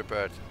look as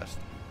prepared as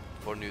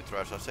for new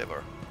trials as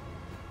ever.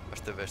 As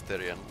the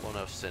Vesterian, one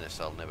of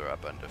Senesal never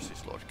abandons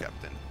his Lord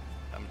Captain.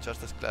 I'm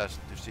just as glad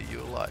to see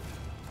you alive.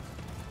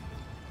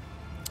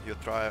 Your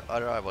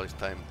arrival is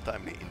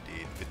timely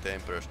indeed, with the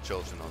Emperor's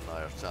chosen on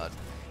our side.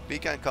 We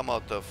can come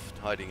out of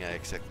hiding and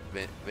exact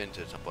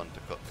vengeance upon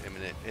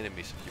the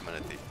enemies of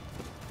humanity.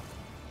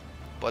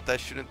 But I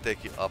shouldn't take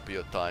up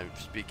your time.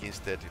 Speak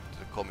instead to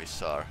the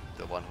Commissar,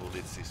 the one who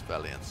leads these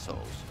valiant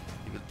souls.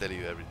 He will tell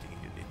you everything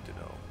you need to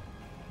know.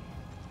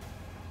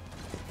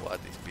 Who are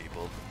these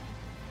people?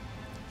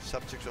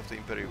 Subjects of the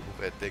Imperium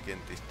who were taken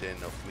this den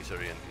of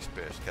misery and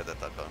despair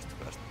scattered across the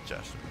vast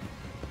chasm.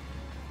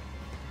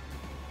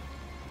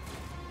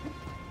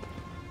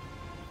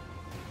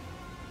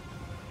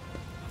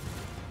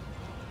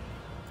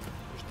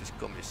 Who's this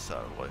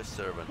Commissar, loyal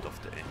servant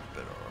of the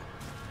Emperor?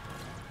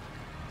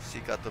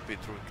 Seek out the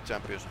true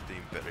champions of the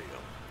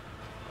Imperium.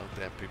 And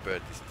then prepare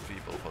these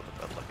people for the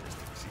battle against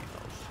the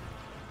Xenos.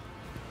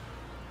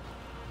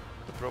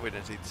 The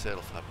Providence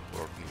itself have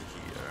brought me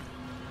here.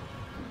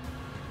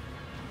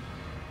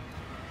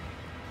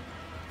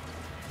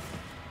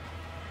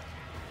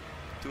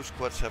 Two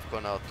squads have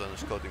gone out on a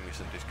scouting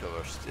mission to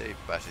discover safe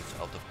passage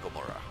out of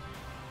Gomorrah.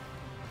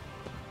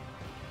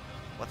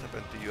 What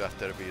happened to you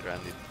after we ran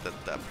into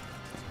that tap?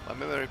 My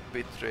memory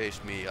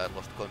betrays me. I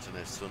lost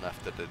consciousness soon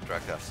after the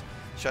Draca's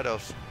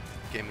shadows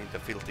came in the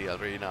filthy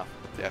arena.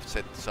 They have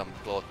set some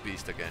cloth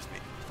beast against me.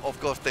 Of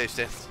course they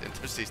sent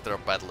the sister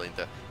of battle in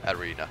the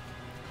arena.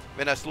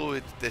 When I slew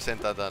it, they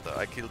sent another.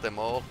 I killed them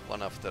all,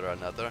 one after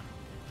another.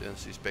 Then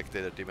the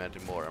spectator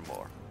demanded more and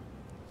more.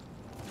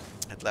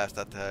 At last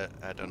I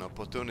had an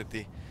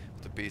opportunity.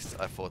 The beasts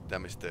I fought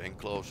damaged the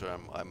enclosure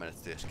and I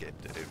managed to escape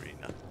the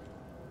arena.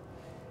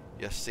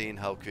 You have seen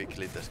how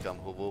quickly the scum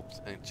who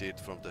whooped and cheated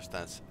from the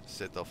stands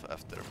set off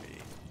after me.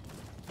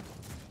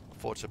 I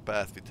forged a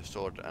path with a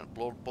sword and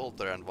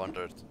bolter and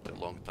wandered a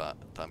long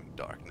time in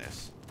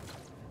darkness.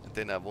 And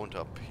then I wound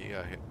up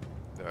here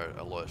where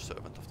a loyal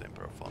servant of the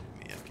Emperor found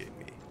me and gave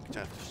me a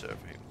chance to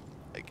serve him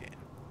again.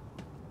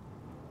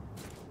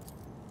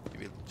 You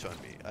will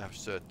join me. I have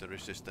served the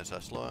resistance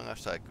as long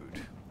as I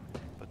could.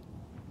 But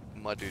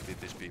my duty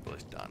to these people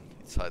is done.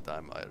 It's high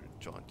time I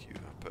joined you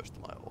first to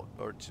my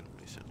original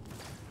mission.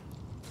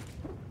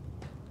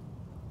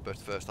 But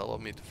first allow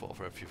me to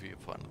offer a few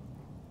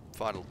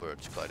final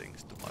words guiding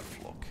to my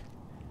flock.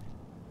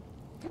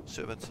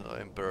 Servants of the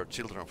Emperor,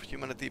 children of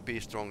humanity, be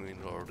strong in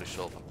your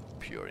resolve and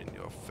pure in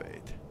your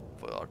faith,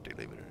 for our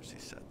deliverance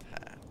is at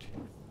hand.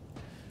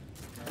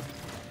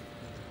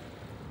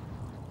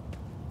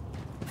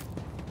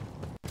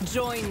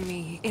 Join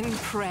me in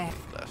prayer.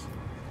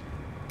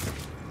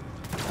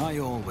 I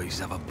always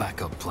have a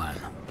backup plan.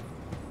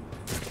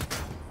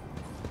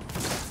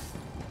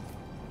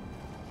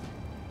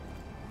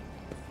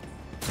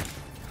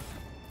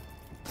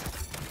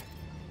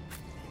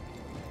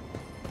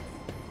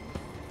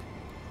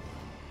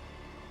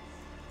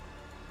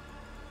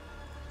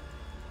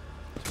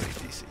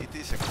 It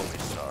is a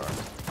commissar.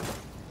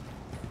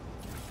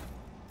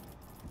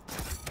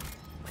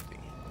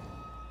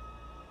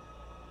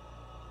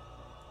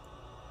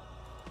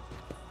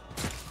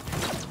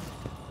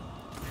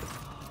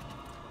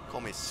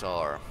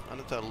 Commissar,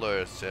 another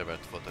loyal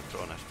servant for the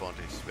throne, has found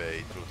his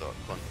way through the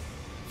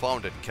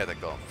confounded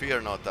catacomb.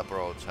 Fear not,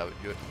 approach.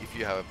 If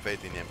you have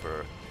faith in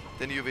Emperor,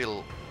 then you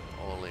will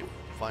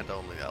find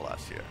only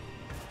allies here.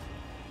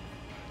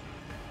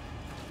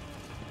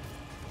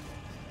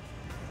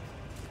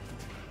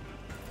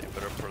 The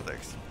Emperor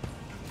protects.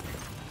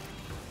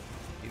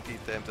 Indeed,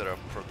 the Emperor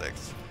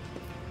protects.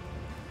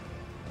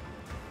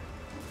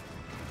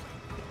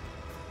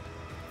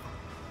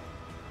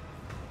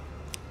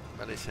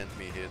 Meli sent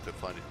me here to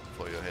find it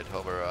for your head.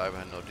 However, I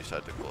have no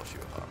desire to cause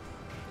you harm.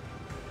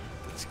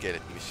 That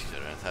scared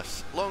missionary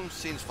has long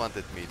since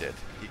wanted me dead.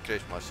 He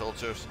craved my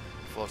soldiers,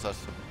 forced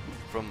us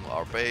from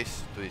our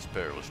base to his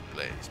perilous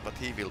place, but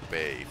he will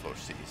pay for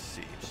his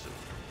sins soon.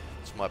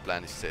 So my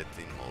plan is set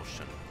in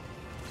motion.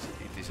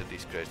 It is a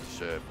disgrace to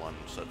serve one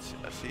such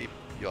as he.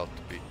 You ought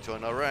to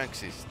join our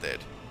ranks instead.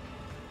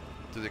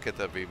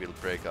 Together we will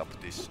break up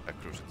this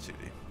accursed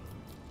city.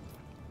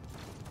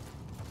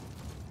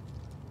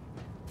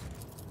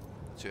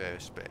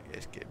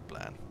 Escape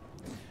plan.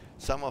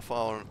 Some of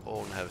our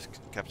own have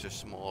captured a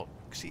small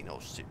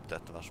Xenos ship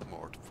that was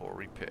moored for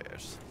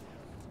repairs.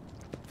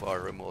 Far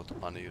remote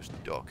unused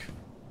dock.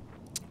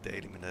 They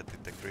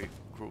eliminated the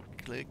crew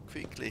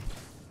quickly,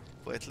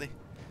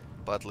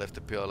 but left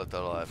the pilot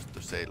alive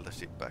to sail the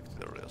ship back to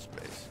the real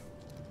space.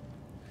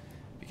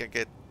 We can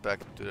get back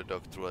to the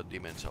dock through a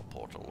dimensional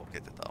portal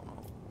located on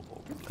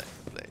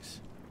our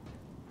place.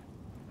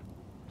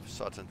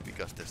 Sergeant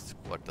Vigas the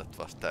squad that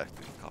was tasked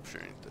with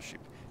capturing the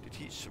ship. Did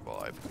he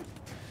survive?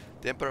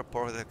 The Emperor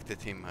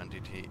protected him and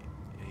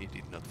he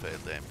did not fail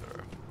the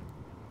Emperor.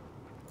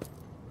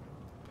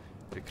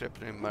 The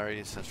Kreplin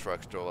Marines and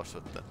strikes drove us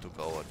that took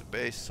over the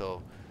base,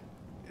 so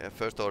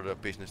first order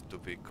of business to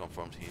be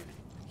confirmed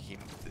him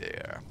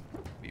there.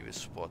 We will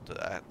support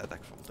the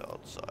attack from the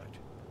outside.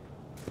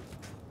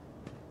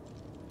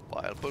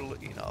 Viable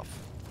enough.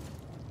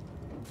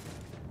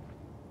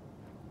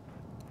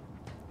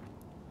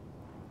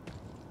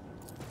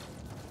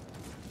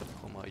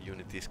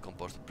 Unit is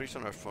composed of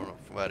prisoners from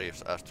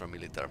various Astra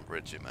military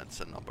regiments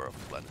and a number of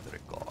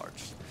planetary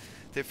guards.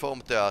 They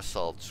formed the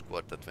assault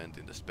squad that went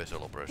into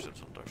special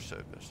operations under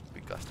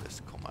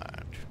Picaste's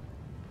command.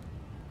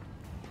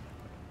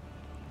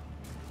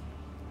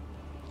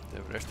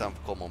 The rest are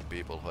common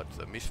people who had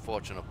the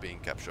misfortune of being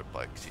captured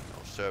by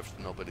Xenos, serfs,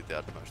 nobility,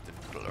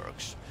 administrative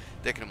clerks,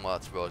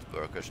 technomats,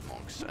 workers,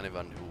 monks,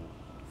 anyone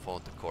who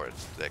found the courage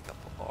to take up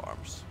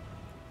arms.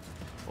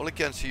 Only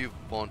cans you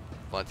want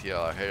here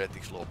are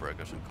heretics,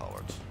 lawbreakers and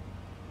cowards.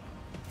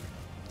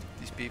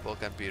 These people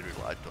can be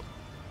relied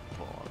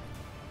upon.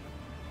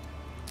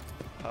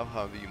 How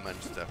have you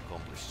managed to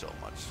accomplish so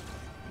much?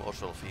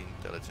 Most of the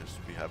intelligence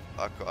we have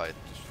acquired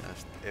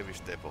at every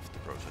step of the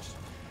process.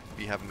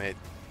 We have made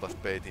was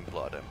paid in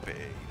blood and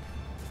pain.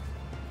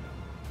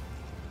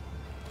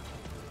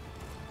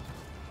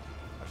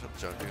 I shall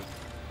join you.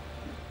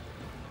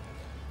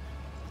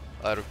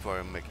 I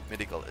require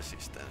medical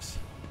assistance.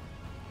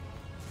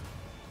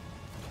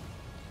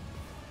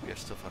 We are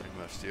suffering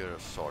a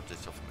serious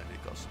shortage of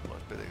medical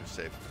supplies, better you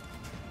save.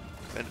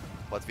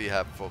 What we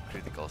have for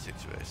critical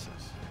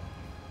situations.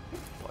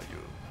 For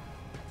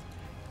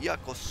you.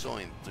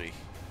 Iakosointri.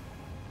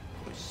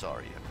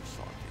 Commissar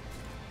Iakosointri.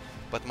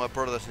 But my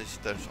brothers and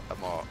sisters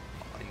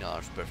in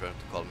arms prefer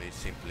to call me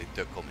simply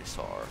the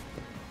Commissar.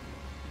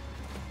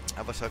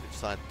 I was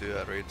assigned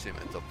to a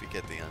regiment of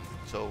picketing and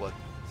so what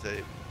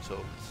they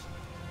so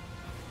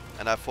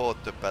and I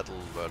fought the battle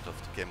world of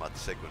the Gemat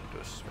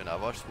Secundus when I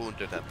was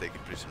wounded and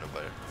taken prisoner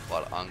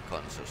while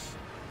unconscious.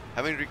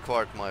 Having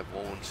recovered my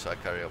wounds, I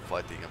carry on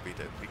fighting a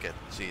picket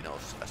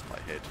Xenos as my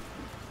head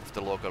of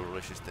the local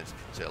resistance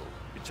cell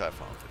which I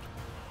founded.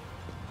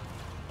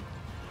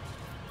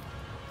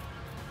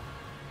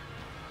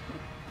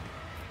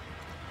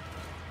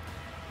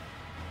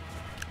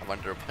 I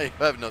wonder why you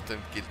have not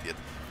been killed yet.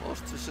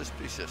 Most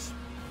suspicious.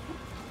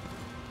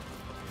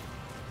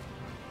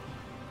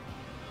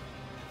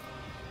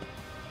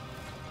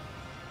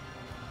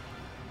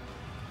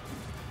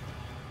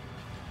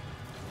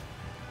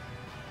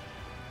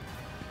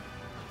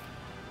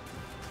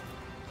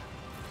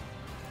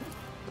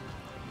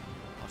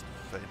 Must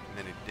have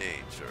many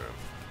danger.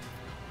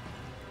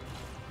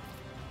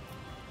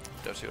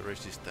 Does your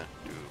resistance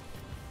do?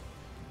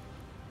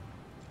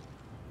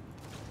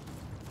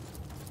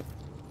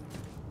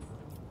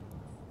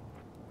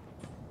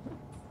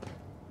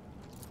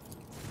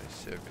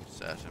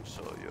 As I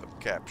saw your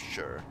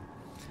capture.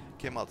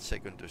 Came out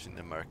secondus in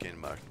the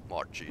American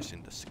marches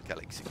in the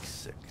Galaxy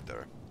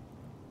sector.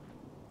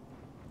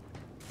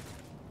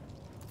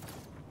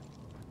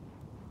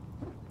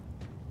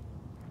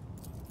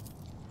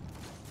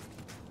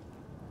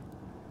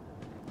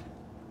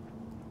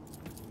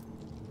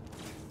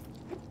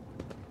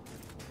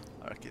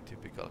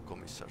 Archetypical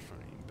commissar from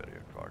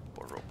Imperial Guard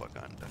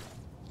propaganda.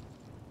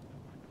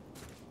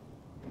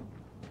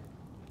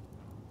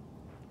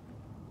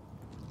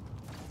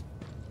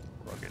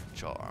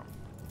 Charm.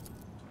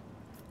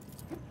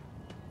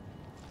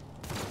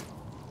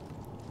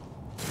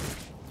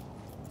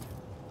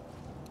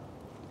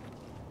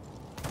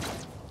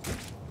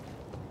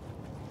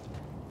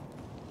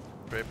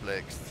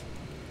 Perplexed.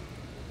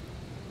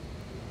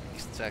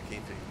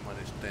 Extracting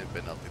minus 10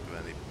 penalty to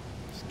any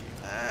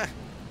scheme.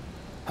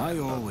 I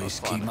always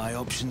keep my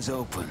options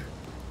open.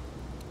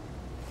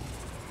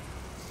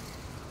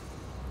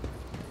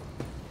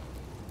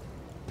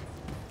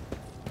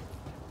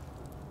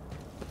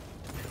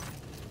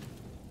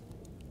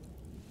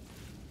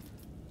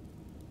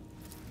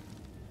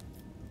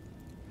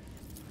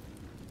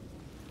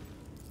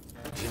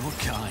 Your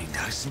kind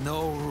has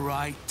no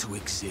right to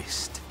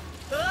exist.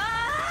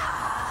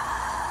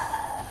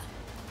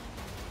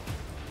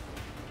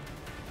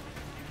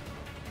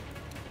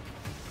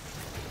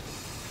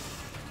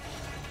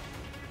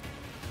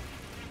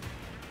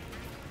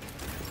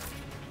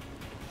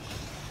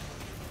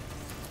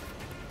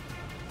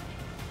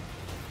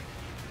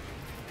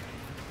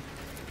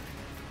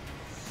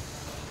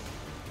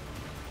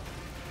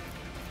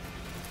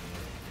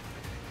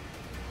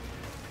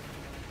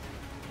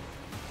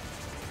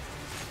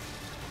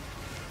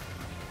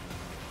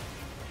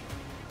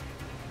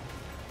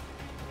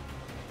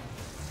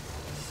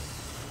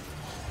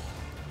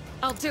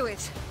 I'll do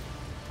it.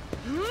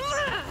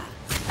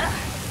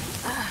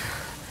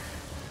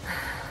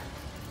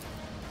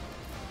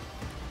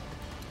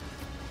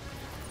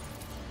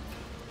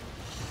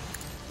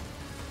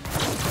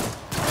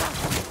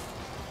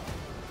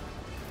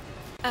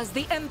 As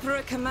the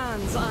Emperor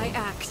commands, I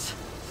act.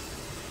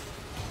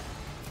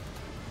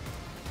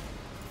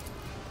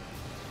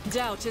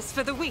 Doubt is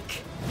for the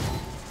weak.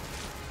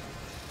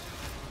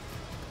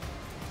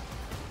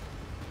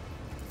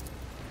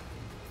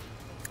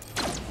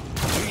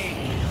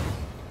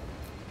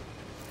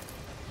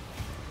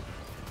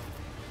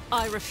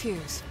 I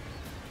refuse.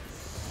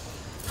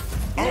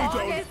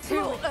 I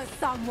slaughter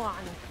someone.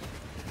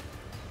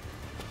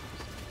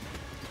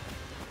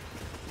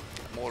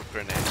 More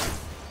grenades.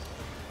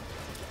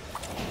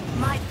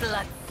 My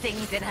blood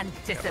sings in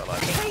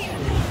anticipation.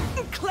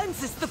 Pain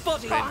cleanses the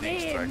body. Come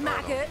here,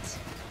 maggot.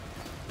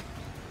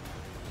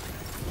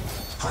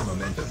 High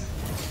momentum.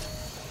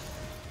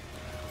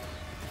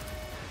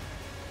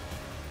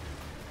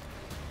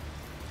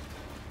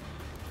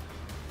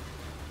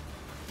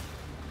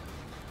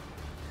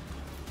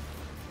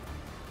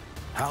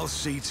 I'll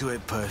see to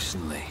it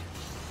personally.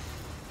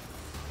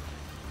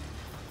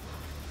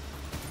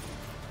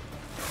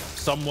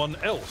 Someone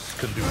else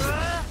can do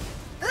this.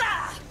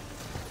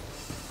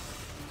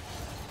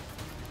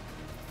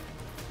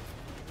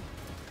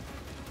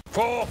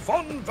 For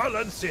Von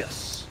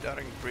Valencius!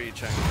 During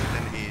breach angle,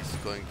 then he's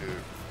going to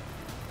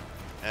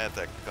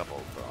attack a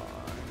couple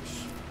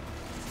times.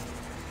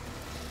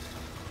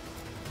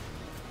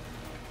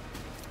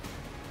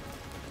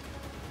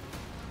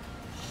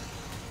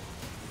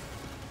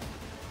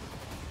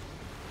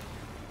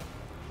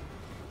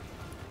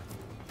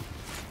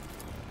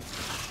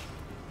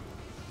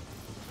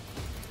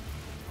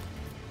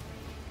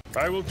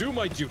 I will do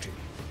my duty.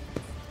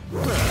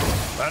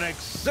 An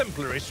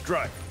exemplary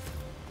strike.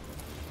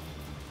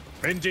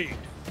 Indeed.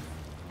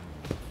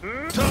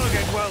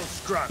 Target well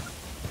struck.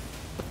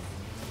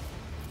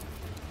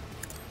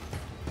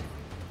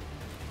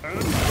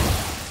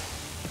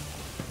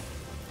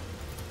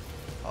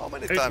 How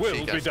many It times will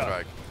he can be done.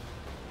 strike?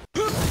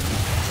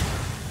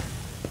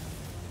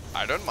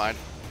 I don't mind.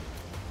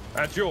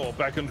 At your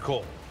beck and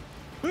call.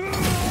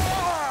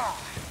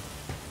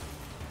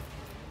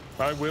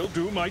 I will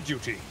do my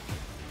duty.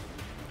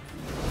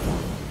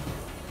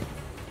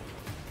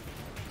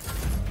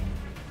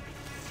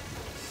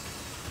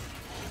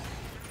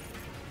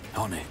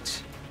 On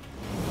it.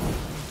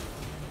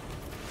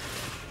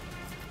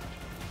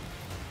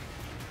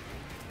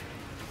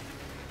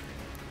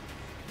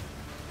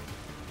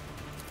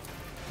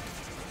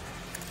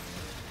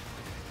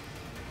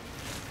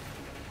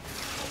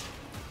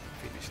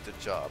 Finish the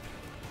job.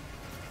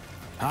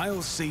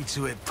 I'll see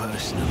to it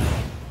personally.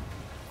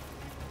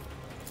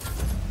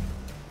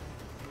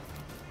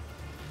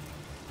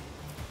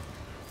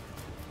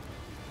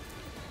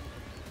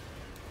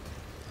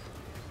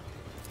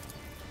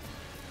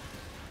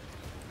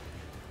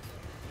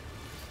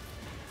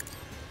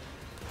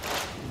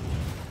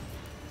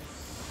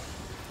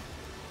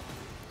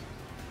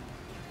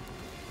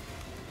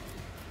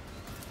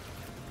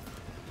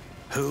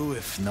 Who,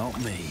 if not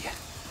me?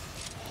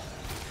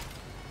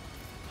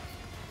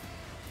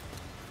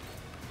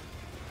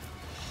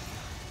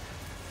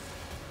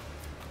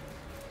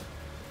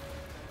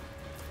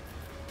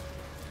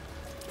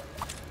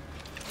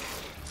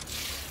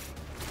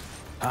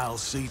 I'll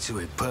see to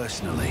it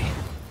personally.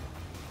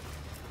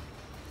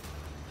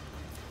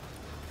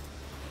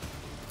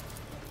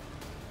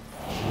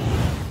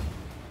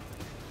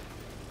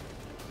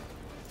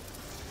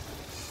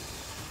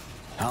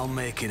 I'll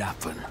make it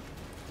happen.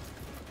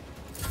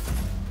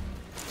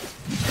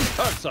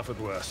 I've suffered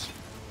worse.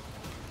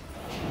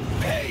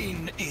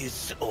 Pain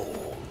is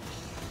all.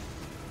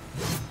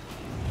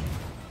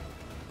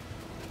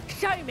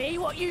 Show me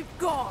what you've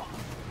got.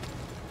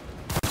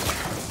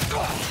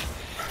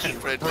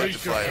 Afraid not to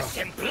fire.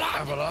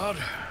 Abelard.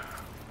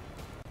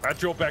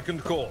 At your beck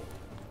and call.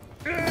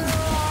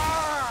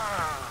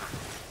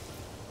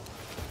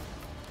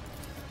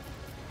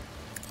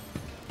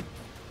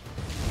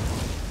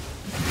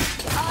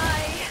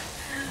 I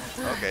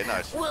Okay,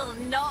 nice. will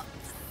not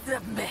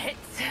submit.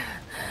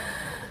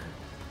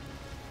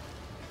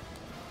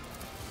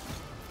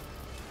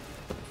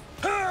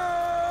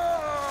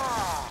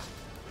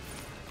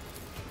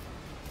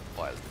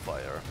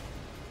 Wildfire.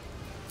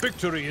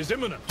 Victory is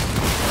imminent.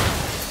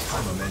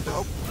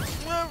 Oh,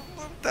 well,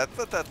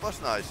 that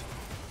was nice.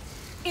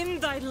 In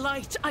thy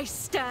light I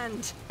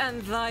stand,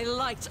 and thy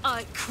light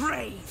I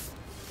crave.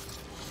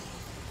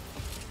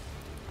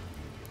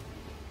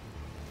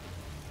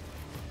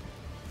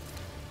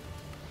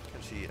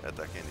 Can she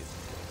attack anything?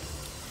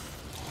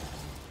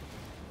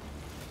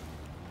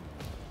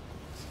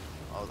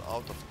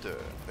 Out of turn,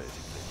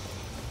 basically.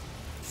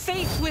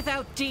 Faith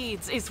without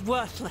deeds is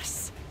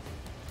worthless.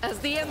 As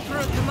the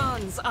Emperor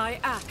commands, I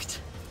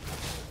act.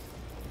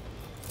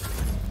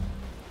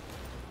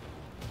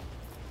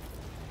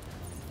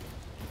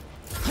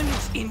 I'm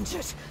not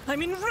injured.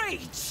 I'm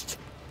enraged.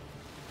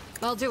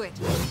 I'll do it.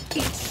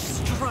 Each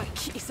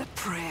strike is a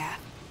prayer.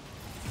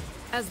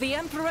 As the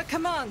Emperor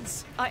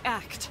commands, I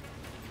act.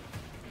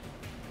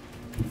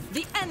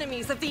 The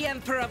enemies of the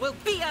Emperor will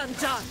be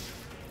undone.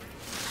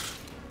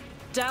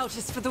 Doubt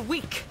is for the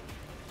weak.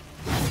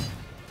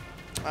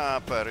 Ah,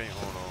 Peri,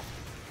 oh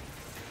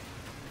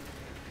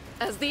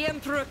no. As the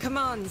Emperor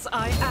commands,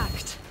 I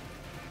act.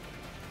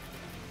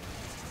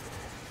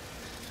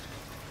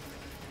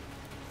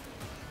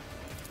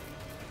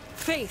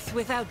 Faith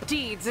without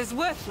deeds is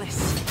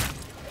worthless.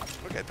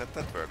 Okay,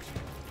 that works.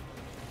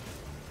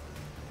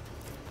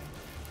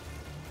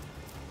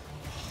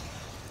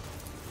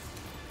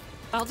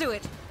 I'll do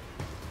it.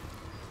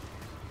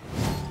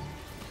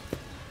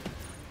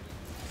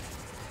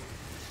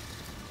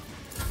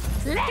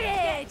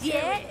 Let's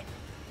get it.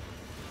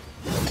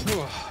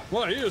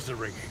 My ears are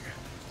ringing.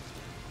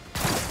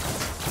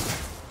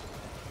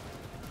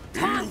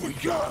 Time to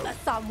slaughter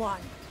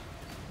someone.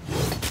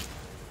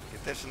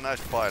 If there's a nice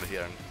fire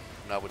here,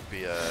 now would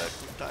be a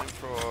good time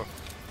for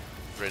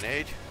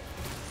grenade.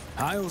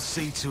 I'll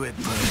see to it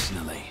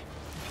personally.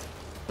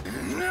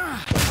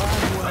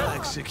 Well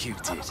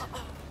executed.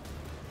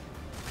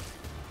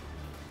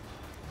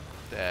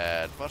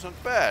 That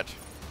wasn't bad.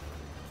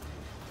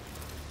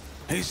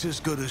 It's as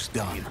good as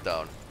done. Get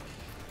down.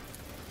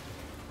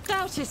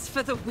 Doubt is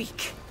for the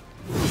weak.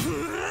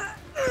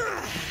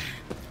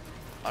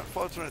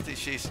 Unfortunately,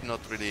 she's not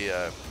really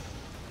a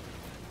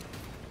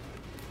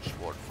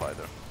sword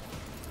fighter.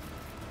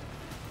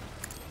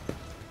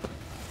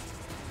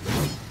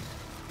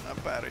 Now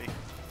parry.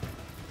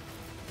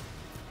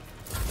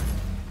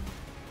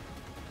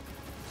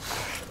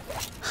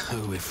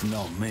 Who if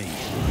not me?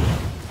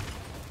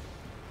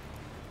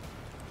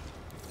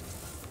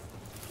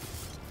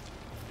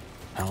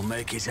 I'll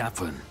make it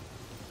happen.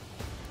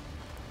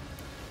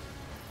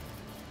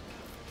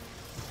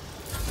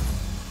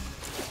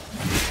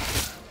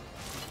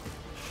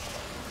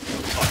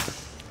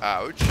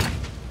 Ouch.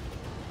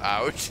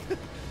 Ouch.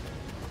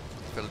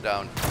 Fell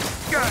down.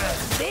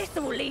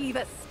 This'll leave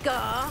a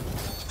scar.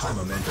 I'm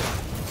a mentor.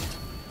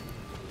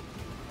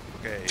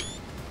 Okay.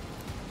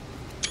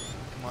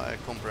 My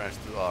compressed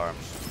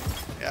arms.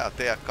 Yeah,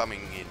 they are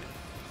coming in.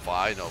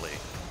 Finally.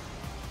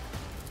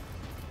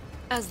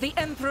 As the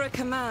Emperor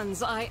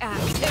commands, I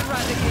act.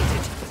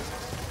 Eradicated.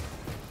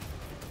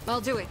 I'll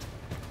do it.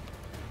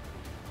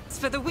 It's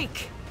for the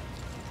weak.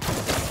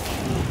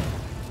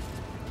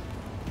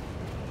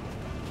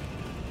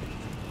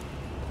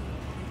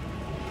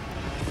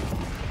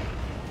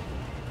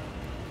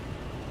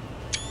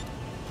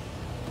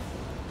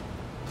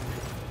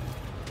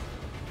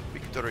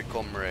 Victory,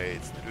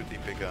 comrades. Duty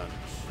begins.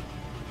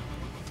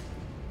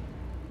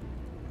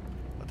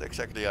 What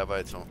exactly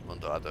awaits on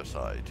the other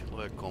side?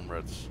 Loyal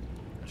comrades.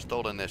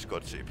 Stolen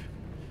escort ship.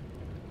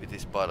 With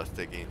his pilot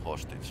taking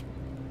hostage.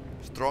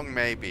 Strong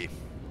maybe.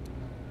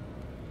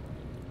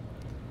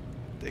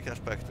 Take us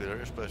back to the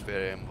first place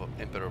where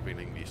Emperor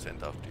willing we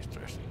sent out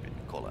distress and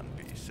Colin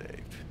be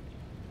saved.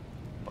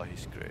 By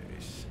his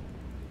grace.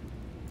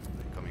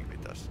 They're coming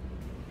with us.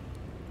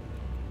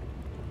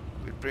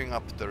 We bring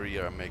up the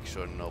rear and make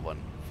sure no one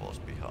falls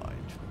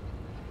behind.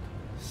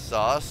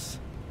 Sus.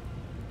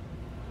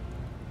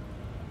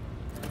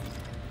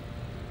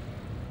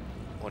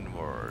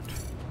 Onward.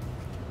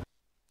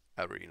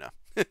 Arena.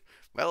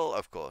 Well,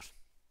 of course.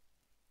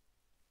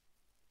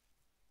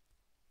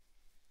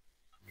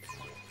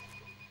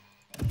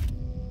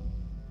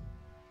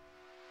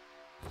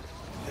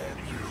 Then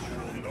you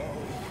will know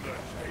the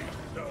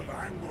taste of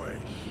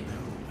anguish.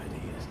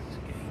 Nobody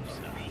escapes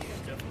the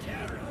beast of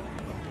terror.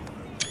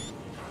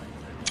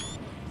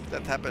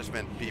 That happens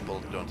when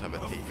people don't have a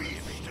team.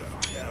 Beast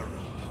of terror.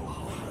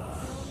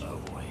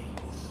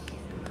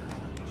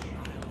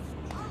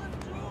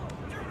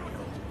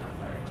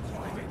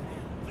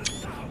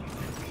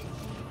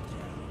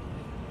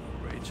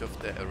 Rage of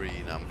the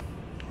arena.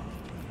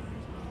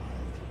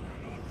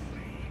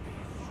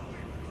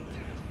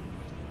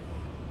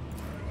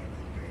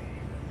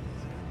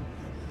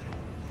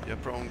 You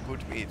have grown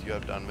good meat, you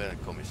have done well,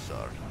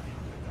 Commissar.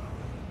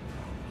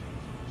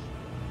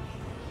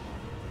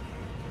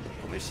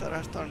 Commissar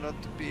has turned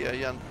out to be a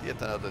yet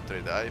another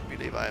traitor. I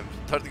believe I am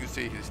starting to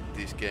see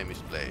this game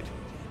is played.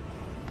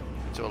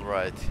 It's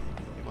alright.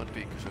 He won't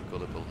be so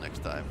gullible next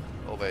time.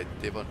 Oh wait,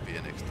 there won't be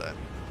a next time.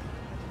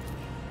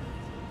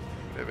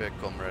 Farewell,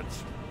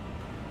 comrades.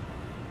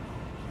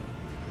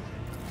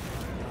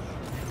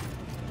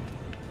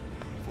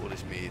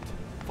 Foolish meat.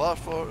 Fall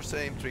for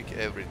same trick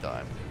every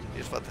time.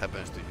 Here's what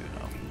happens to you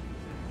now.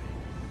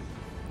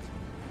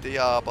 They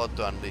are about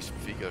to unleash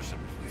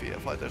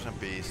fighters and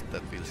beasts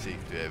that will seek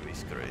to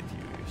eviscerate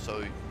you. So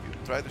you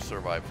try to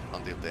survive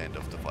until the end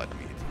of the fight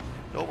meet.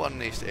 No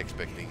one is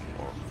expecting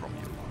more from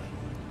you.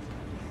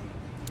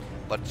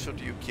 But should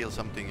you kill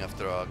something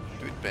after all,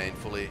 do it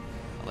painfully,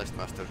 unless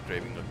Master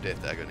craving of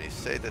death agony,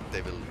 say that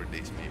they will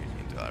release me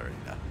into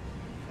arena.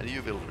 And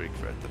you will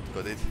regret that,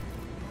 got it?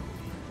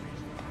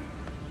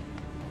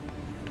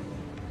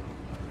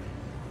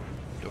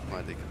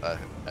 Dogmatic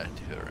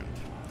adherent.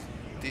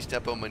 This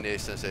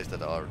abomination says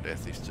that our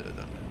death is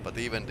certain, but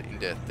even in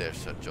death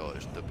there's a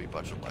choice to be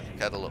butchered like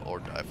cattle or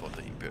die for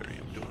the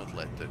Imperium. Do not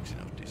let the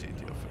Xenos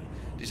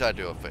decide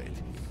your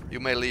fate.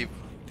 You may live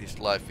this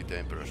life with the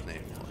Emperor's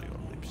name on your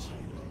lips.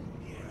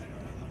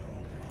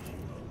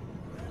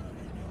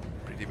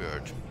 Pretty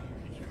word.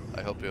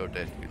 I hope your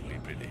death will be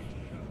pretty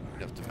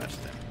enough to match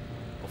them.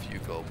 Off you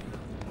go.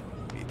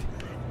 Meet.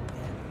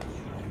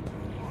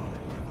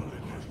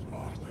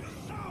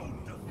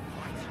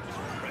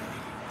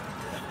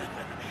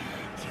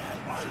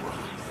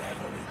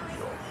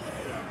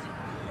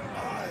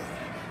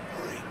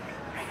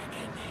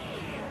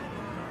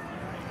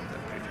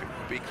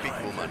 Big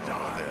woman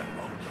down there.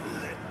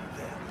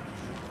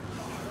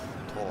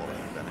 Tall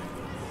and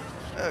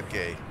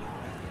okay.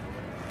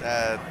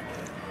 That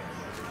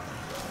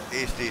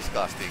is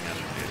disgusting and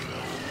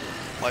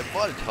my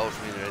wild house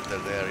will enter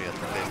the area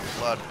to taste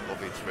blood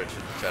of its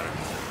wretched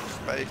charities,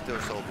 space to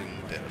resulting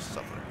their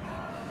suffering.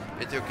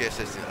 Make your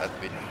guesses and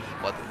admit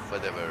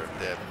whatever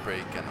their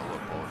prey can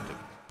overpower the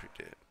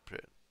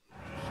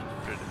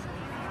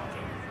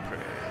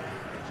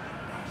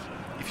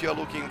If If you're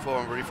looking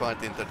for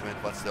refined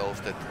entertainment, watch the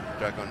Owlcat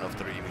Dragon of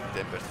the Reaming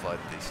Tempest fight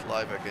this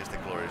live against the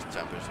glorious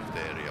champions of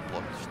the area,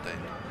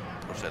 blood-stained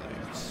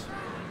Proselvius.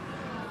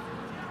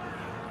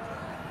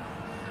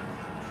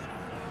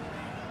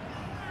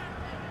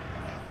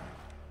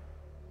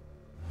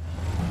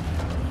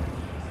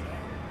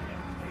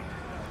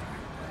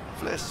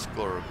 Flesh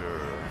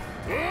Scourger.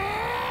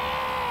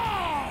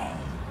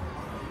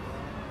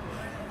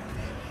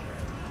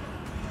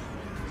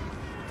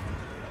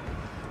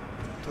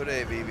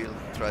 Today we will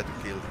try to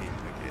kill him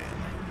again.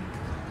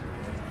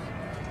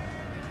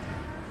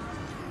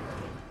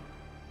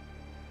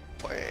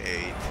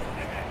 Wait.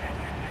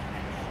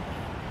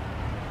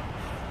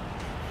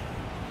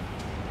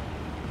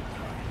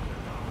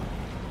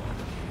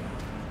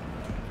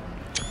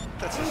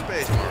 That's a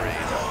space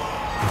marine.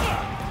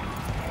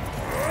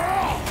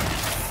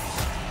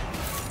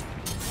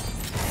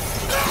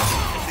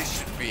 This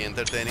should be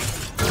entertaining.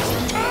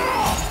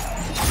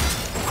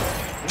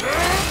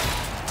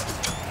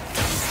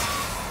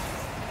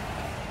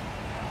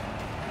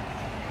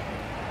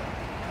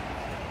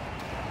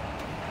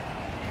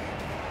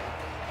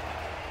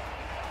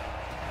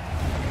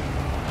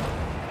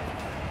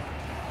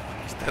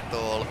 Is that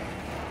all?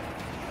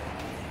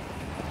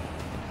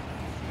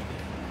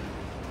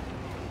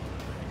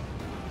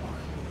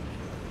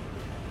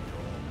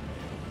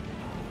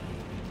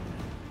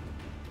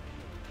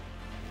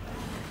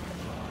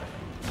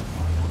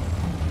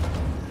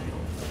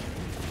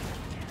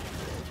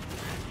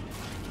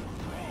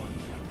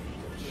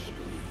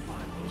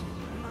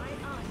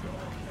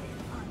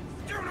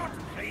 Do not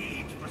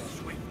plead for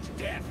swift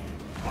death.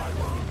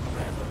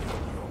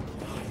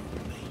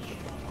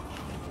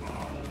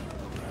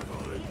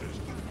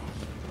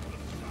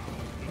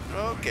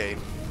 Okay.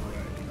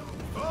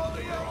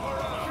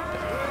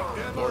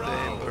 For the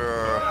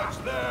Emperor.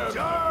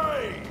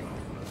 Die!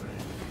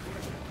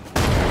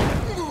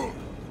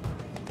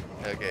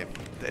 Okay,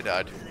 they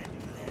died.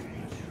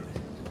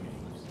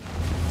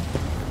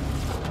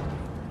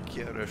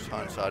 Kyrus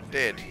Huns are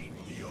dead.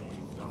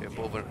 We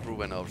have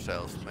proven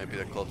ourselves. Maybe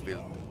the cult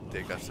will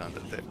take us under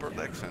their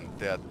protection.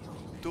 There are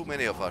too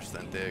many of us,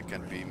 and there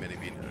can be many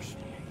winners.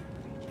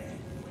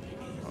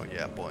 Oh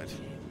yeah, point.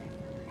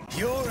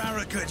 Your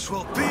arrogance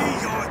will be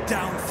your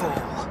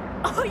downfall.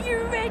 Are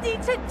you ready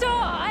to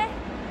die?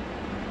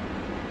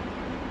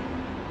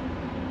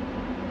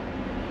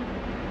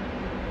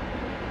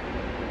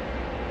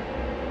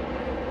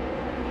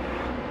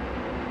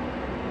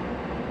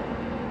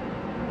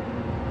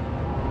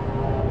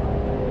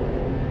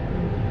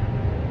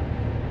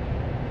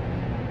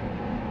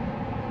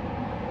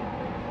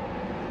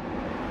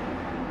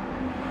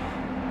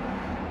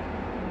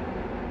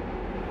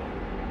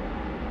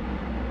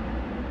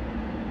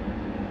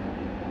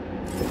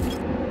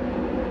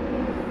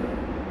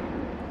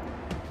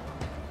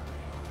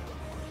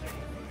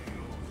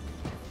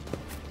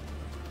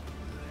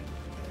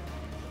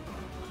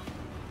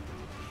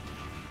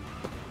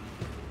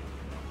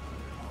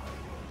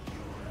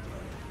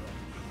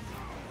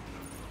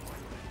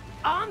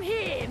 I'm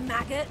here,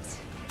 maggot.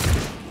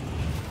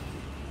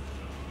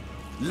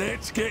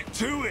 Let's get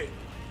to it.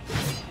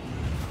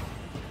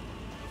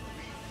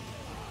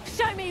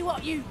 Show me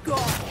what you've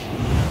got.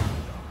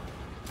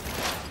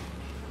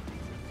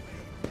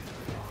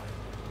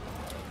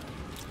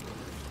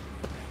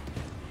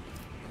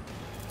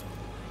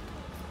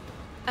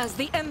 As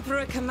the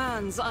Emperor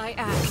commands, I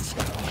act.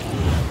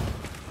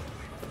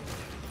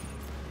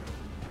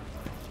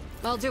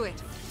 I'll do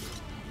it.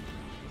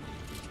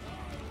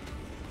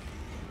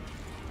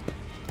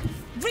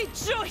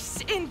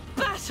 Rejoice in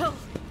battle!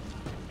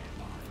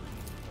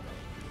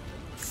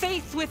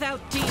 Faith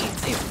without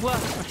deeds is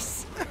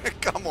worthless.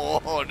 Come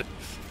on!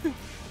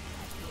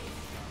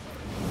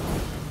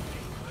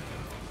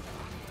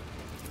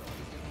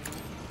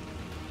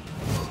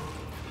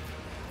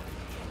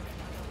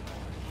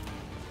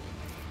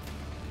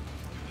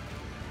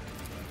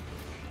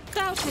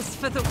 Doubt is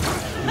for the...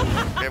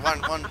 Okay,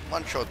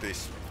 one shot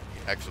is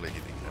actually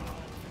hitting them.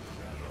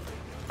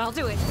 I'll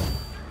do it.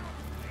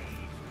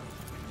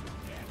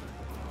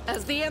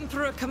 As the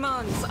Emperor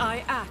commands,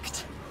 I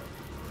act.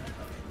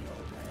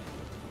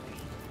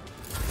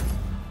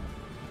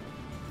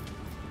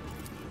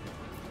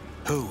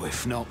 Who,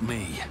 if not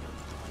me?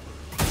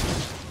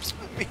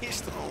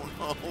 Missed, oh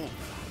no!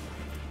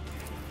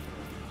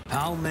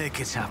 I'll make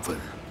it happen.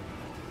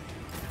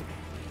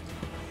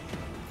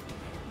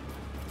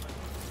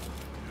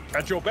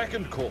 At your beck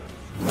and call.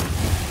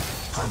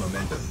 High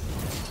momentum.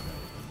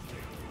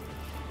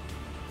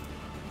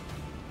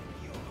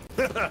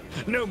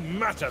 No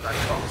matter the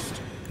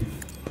cost.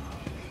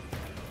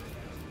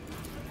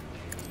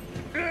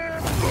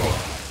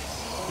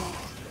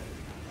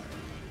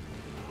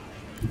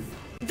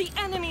 The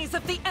enemies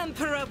of the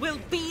Emperor will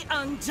be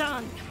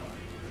undone.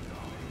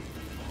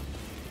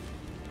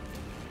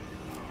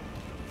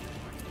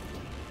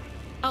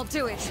 I'll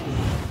do it.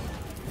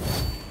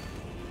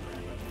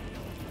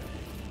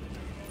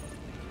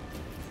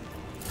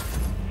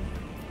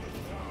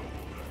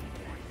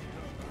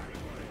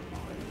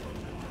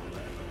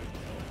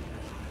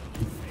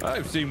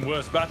 I've seen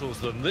worse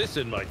battles than this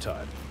in my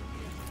time.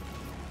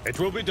 It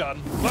will be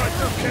done. I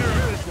took care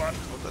of this one.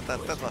 Well,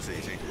 that was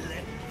easy.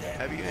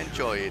 Have you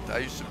enjoyed it? Are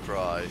you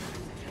surprised?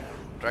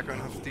 Dragon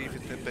has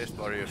defeated the best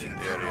warriors in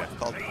the area.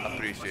 Cult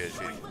appreciates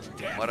it.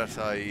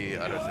 Marasai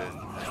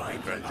RSS has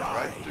been granted the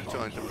right to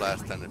join the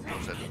Blast and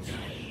Processions,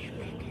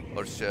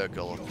 or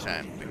Circle of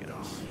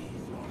Champions.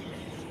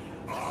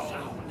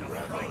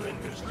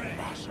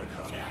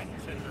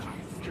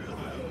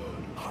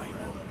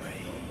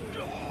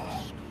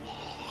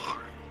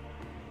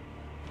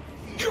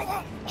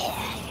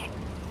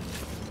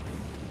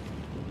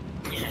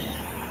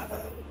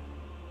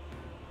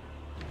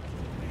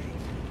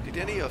 Did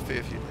any of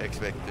you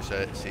expect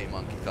to see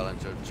Monkey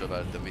Calendar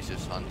survive the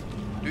vicious hunt?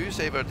 Do you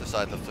savor the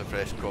sight of the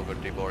fresh croaker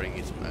devouring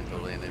its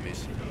mangled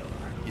enemies?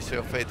 Is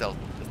your fatal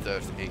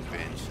thirst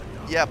increased?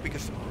 Yeah,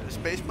 because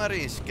Space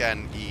Marines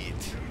can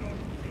eat,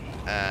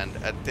 and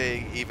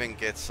they even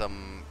get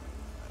some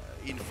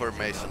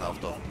information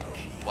out of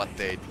what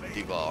they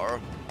devour.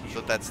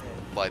 So that's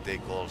why they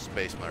call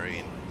Space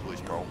Marine, who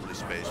is probably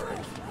Space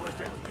Wolf,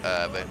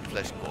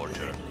 flesh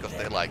gorger, because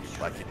they like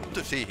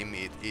to see him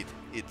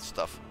eat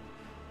stuff.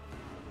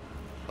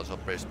 Also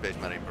Space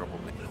Marine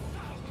probably.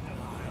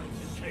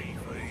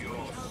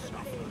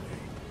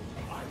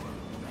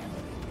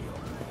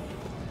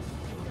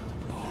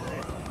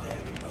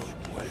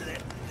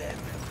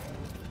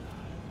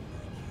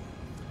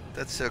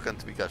 That's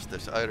second because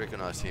I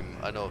recognize him.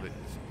 I know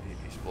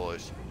his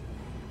voice.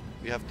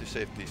 We have to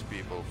save these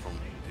people from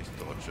this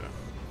torture.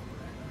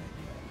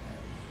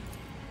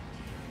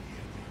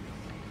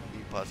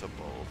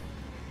 Impossible.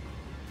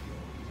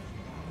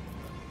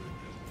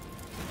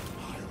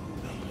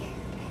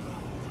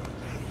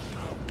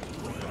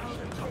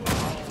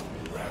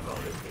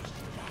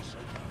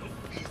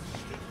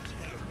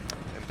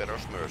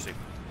 Emperor's Mercy.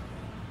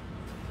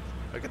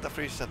 Agatha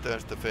freezes and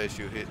turns to face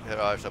you.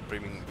 Her eyes are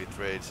brimming with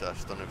rage,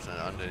 astonishment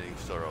and unending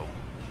sorrow.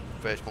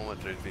 Face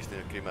momentary twisting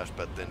a grimace,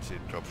 but then she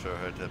drops her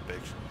head and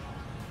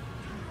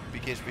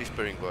begins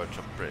whispering words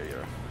of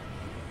prayer.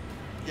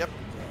 Yep.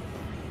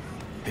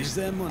 Is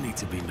there money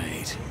to be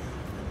made?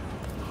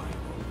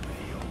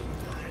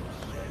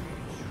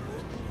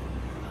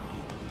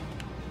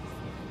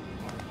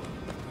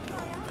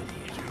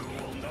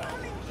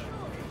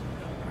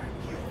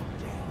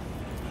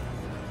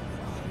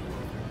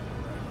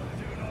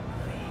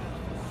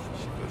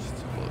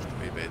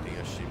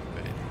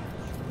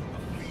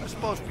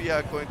 We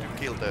are going to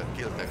kill the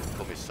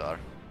commissar.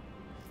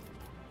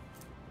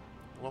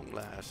 Long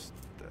last.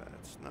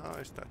 That's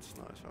nice. That's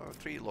nice. Oh,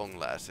 3 long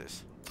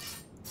lasses.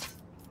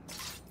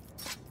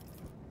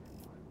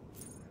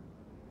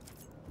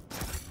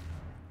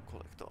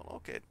 Collect all.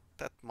 Okay,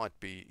 that might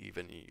be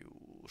even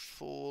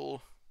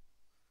useful.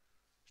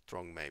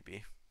 Strong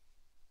maybe.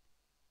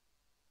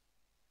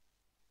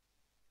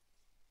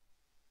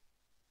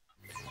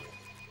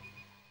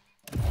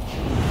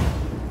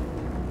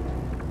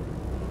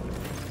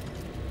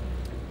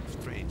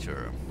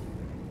 Stranger.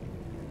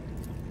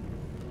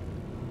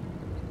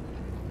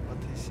 What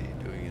is he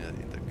doing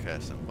in the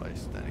castle by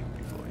standing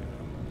before you?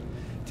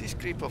 This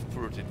creep of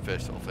fruited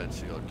flesh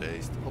offends your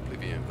taste.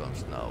 Oblivion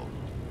comes now.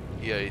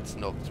 Here its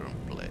nocturne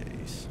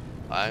plays.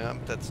 I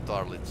am that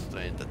starlit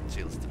strain that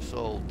chills the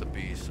soul. The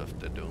beast of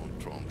the dawn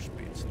throng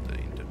speeds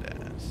into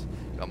dance.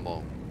 Come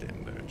on, the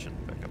merchant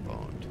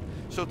vagabond.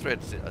 So tread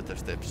at the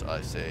steps,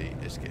 I say,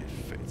 escape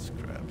fate's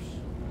grabs.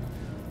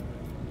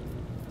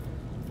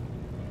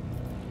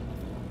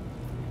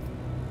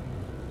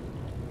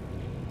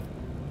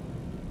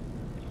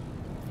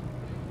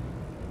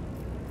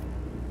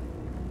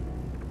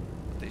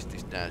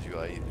 This dance you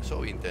are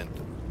so intent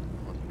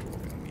on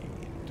drawing me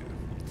into.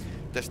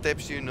 The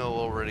steps you know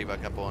already,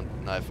 vagabond,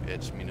 knife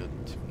edge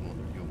minute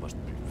you must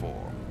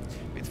perform.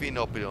 Between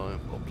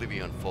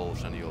oblivion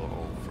foes and your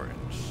own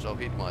friends. So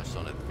heed my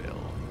sonnet well,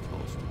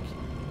 close to key.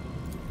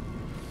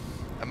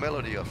 A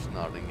melody of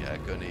snarling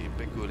agony,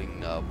 beguiling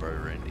now by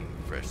rending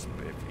fresh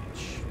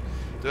beverage.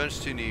 Turns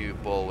to new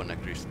bow and a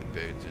crystal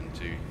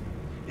pageantry.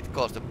 It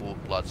caused the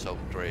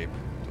blood-soaked drape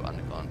to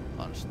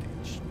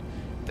unstitched.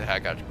 The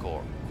haggard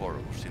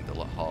corpse in the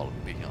hall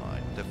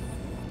behind,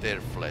 their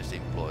flesh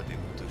employed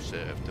to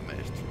serve the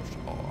maestro's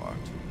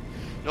art.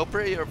 No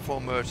prayer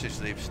for mercy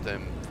slips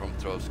them from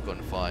throats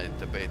confined,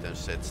 the baton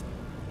sets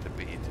the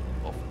beat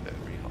of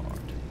every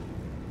heart.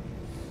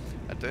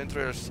 And the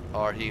entrails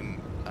are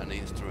him an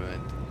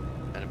instrument,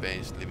 and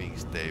Vain's living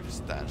stave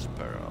stands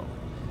peril.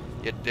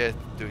 Yet death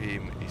to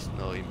him is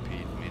no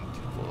impediment,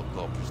 for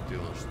corpse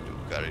tunes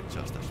to carry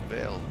just a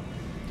spell.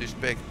 The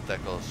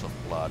spectacles of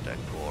blood and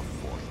gore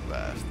force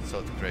vast,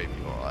 so to grave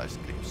your eyes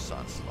glimpse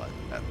sunlight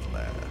at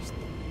last.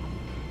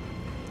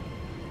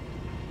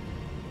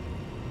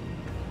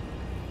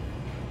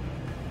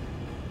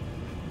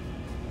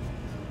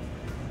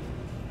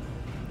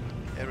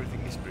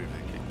 Everything is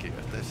perfectly clear.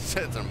 The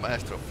certain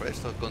master of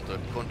Resto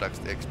conducts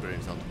the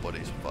experience on the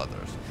bodies of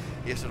others.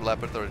 He has a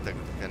laboratory that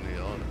can be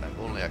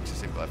only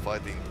accessed by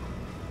fighting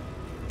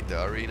in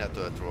the arena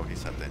to draw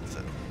his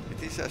attention. With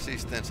his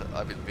assistance,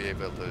 I will be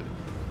able to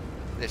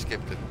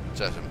Escape the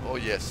chasm. Oh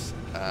yes.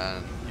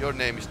 And your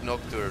name is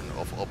Nocturne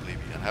of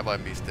Oblivion. Have I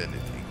missed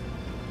anything?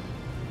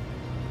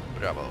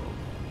 Bravo.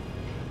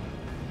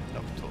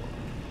 Nocturne.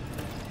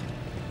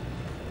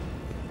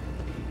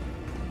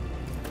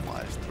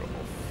 Maestro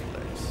of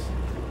Flesh.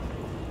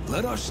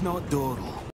 Let us not dawdle.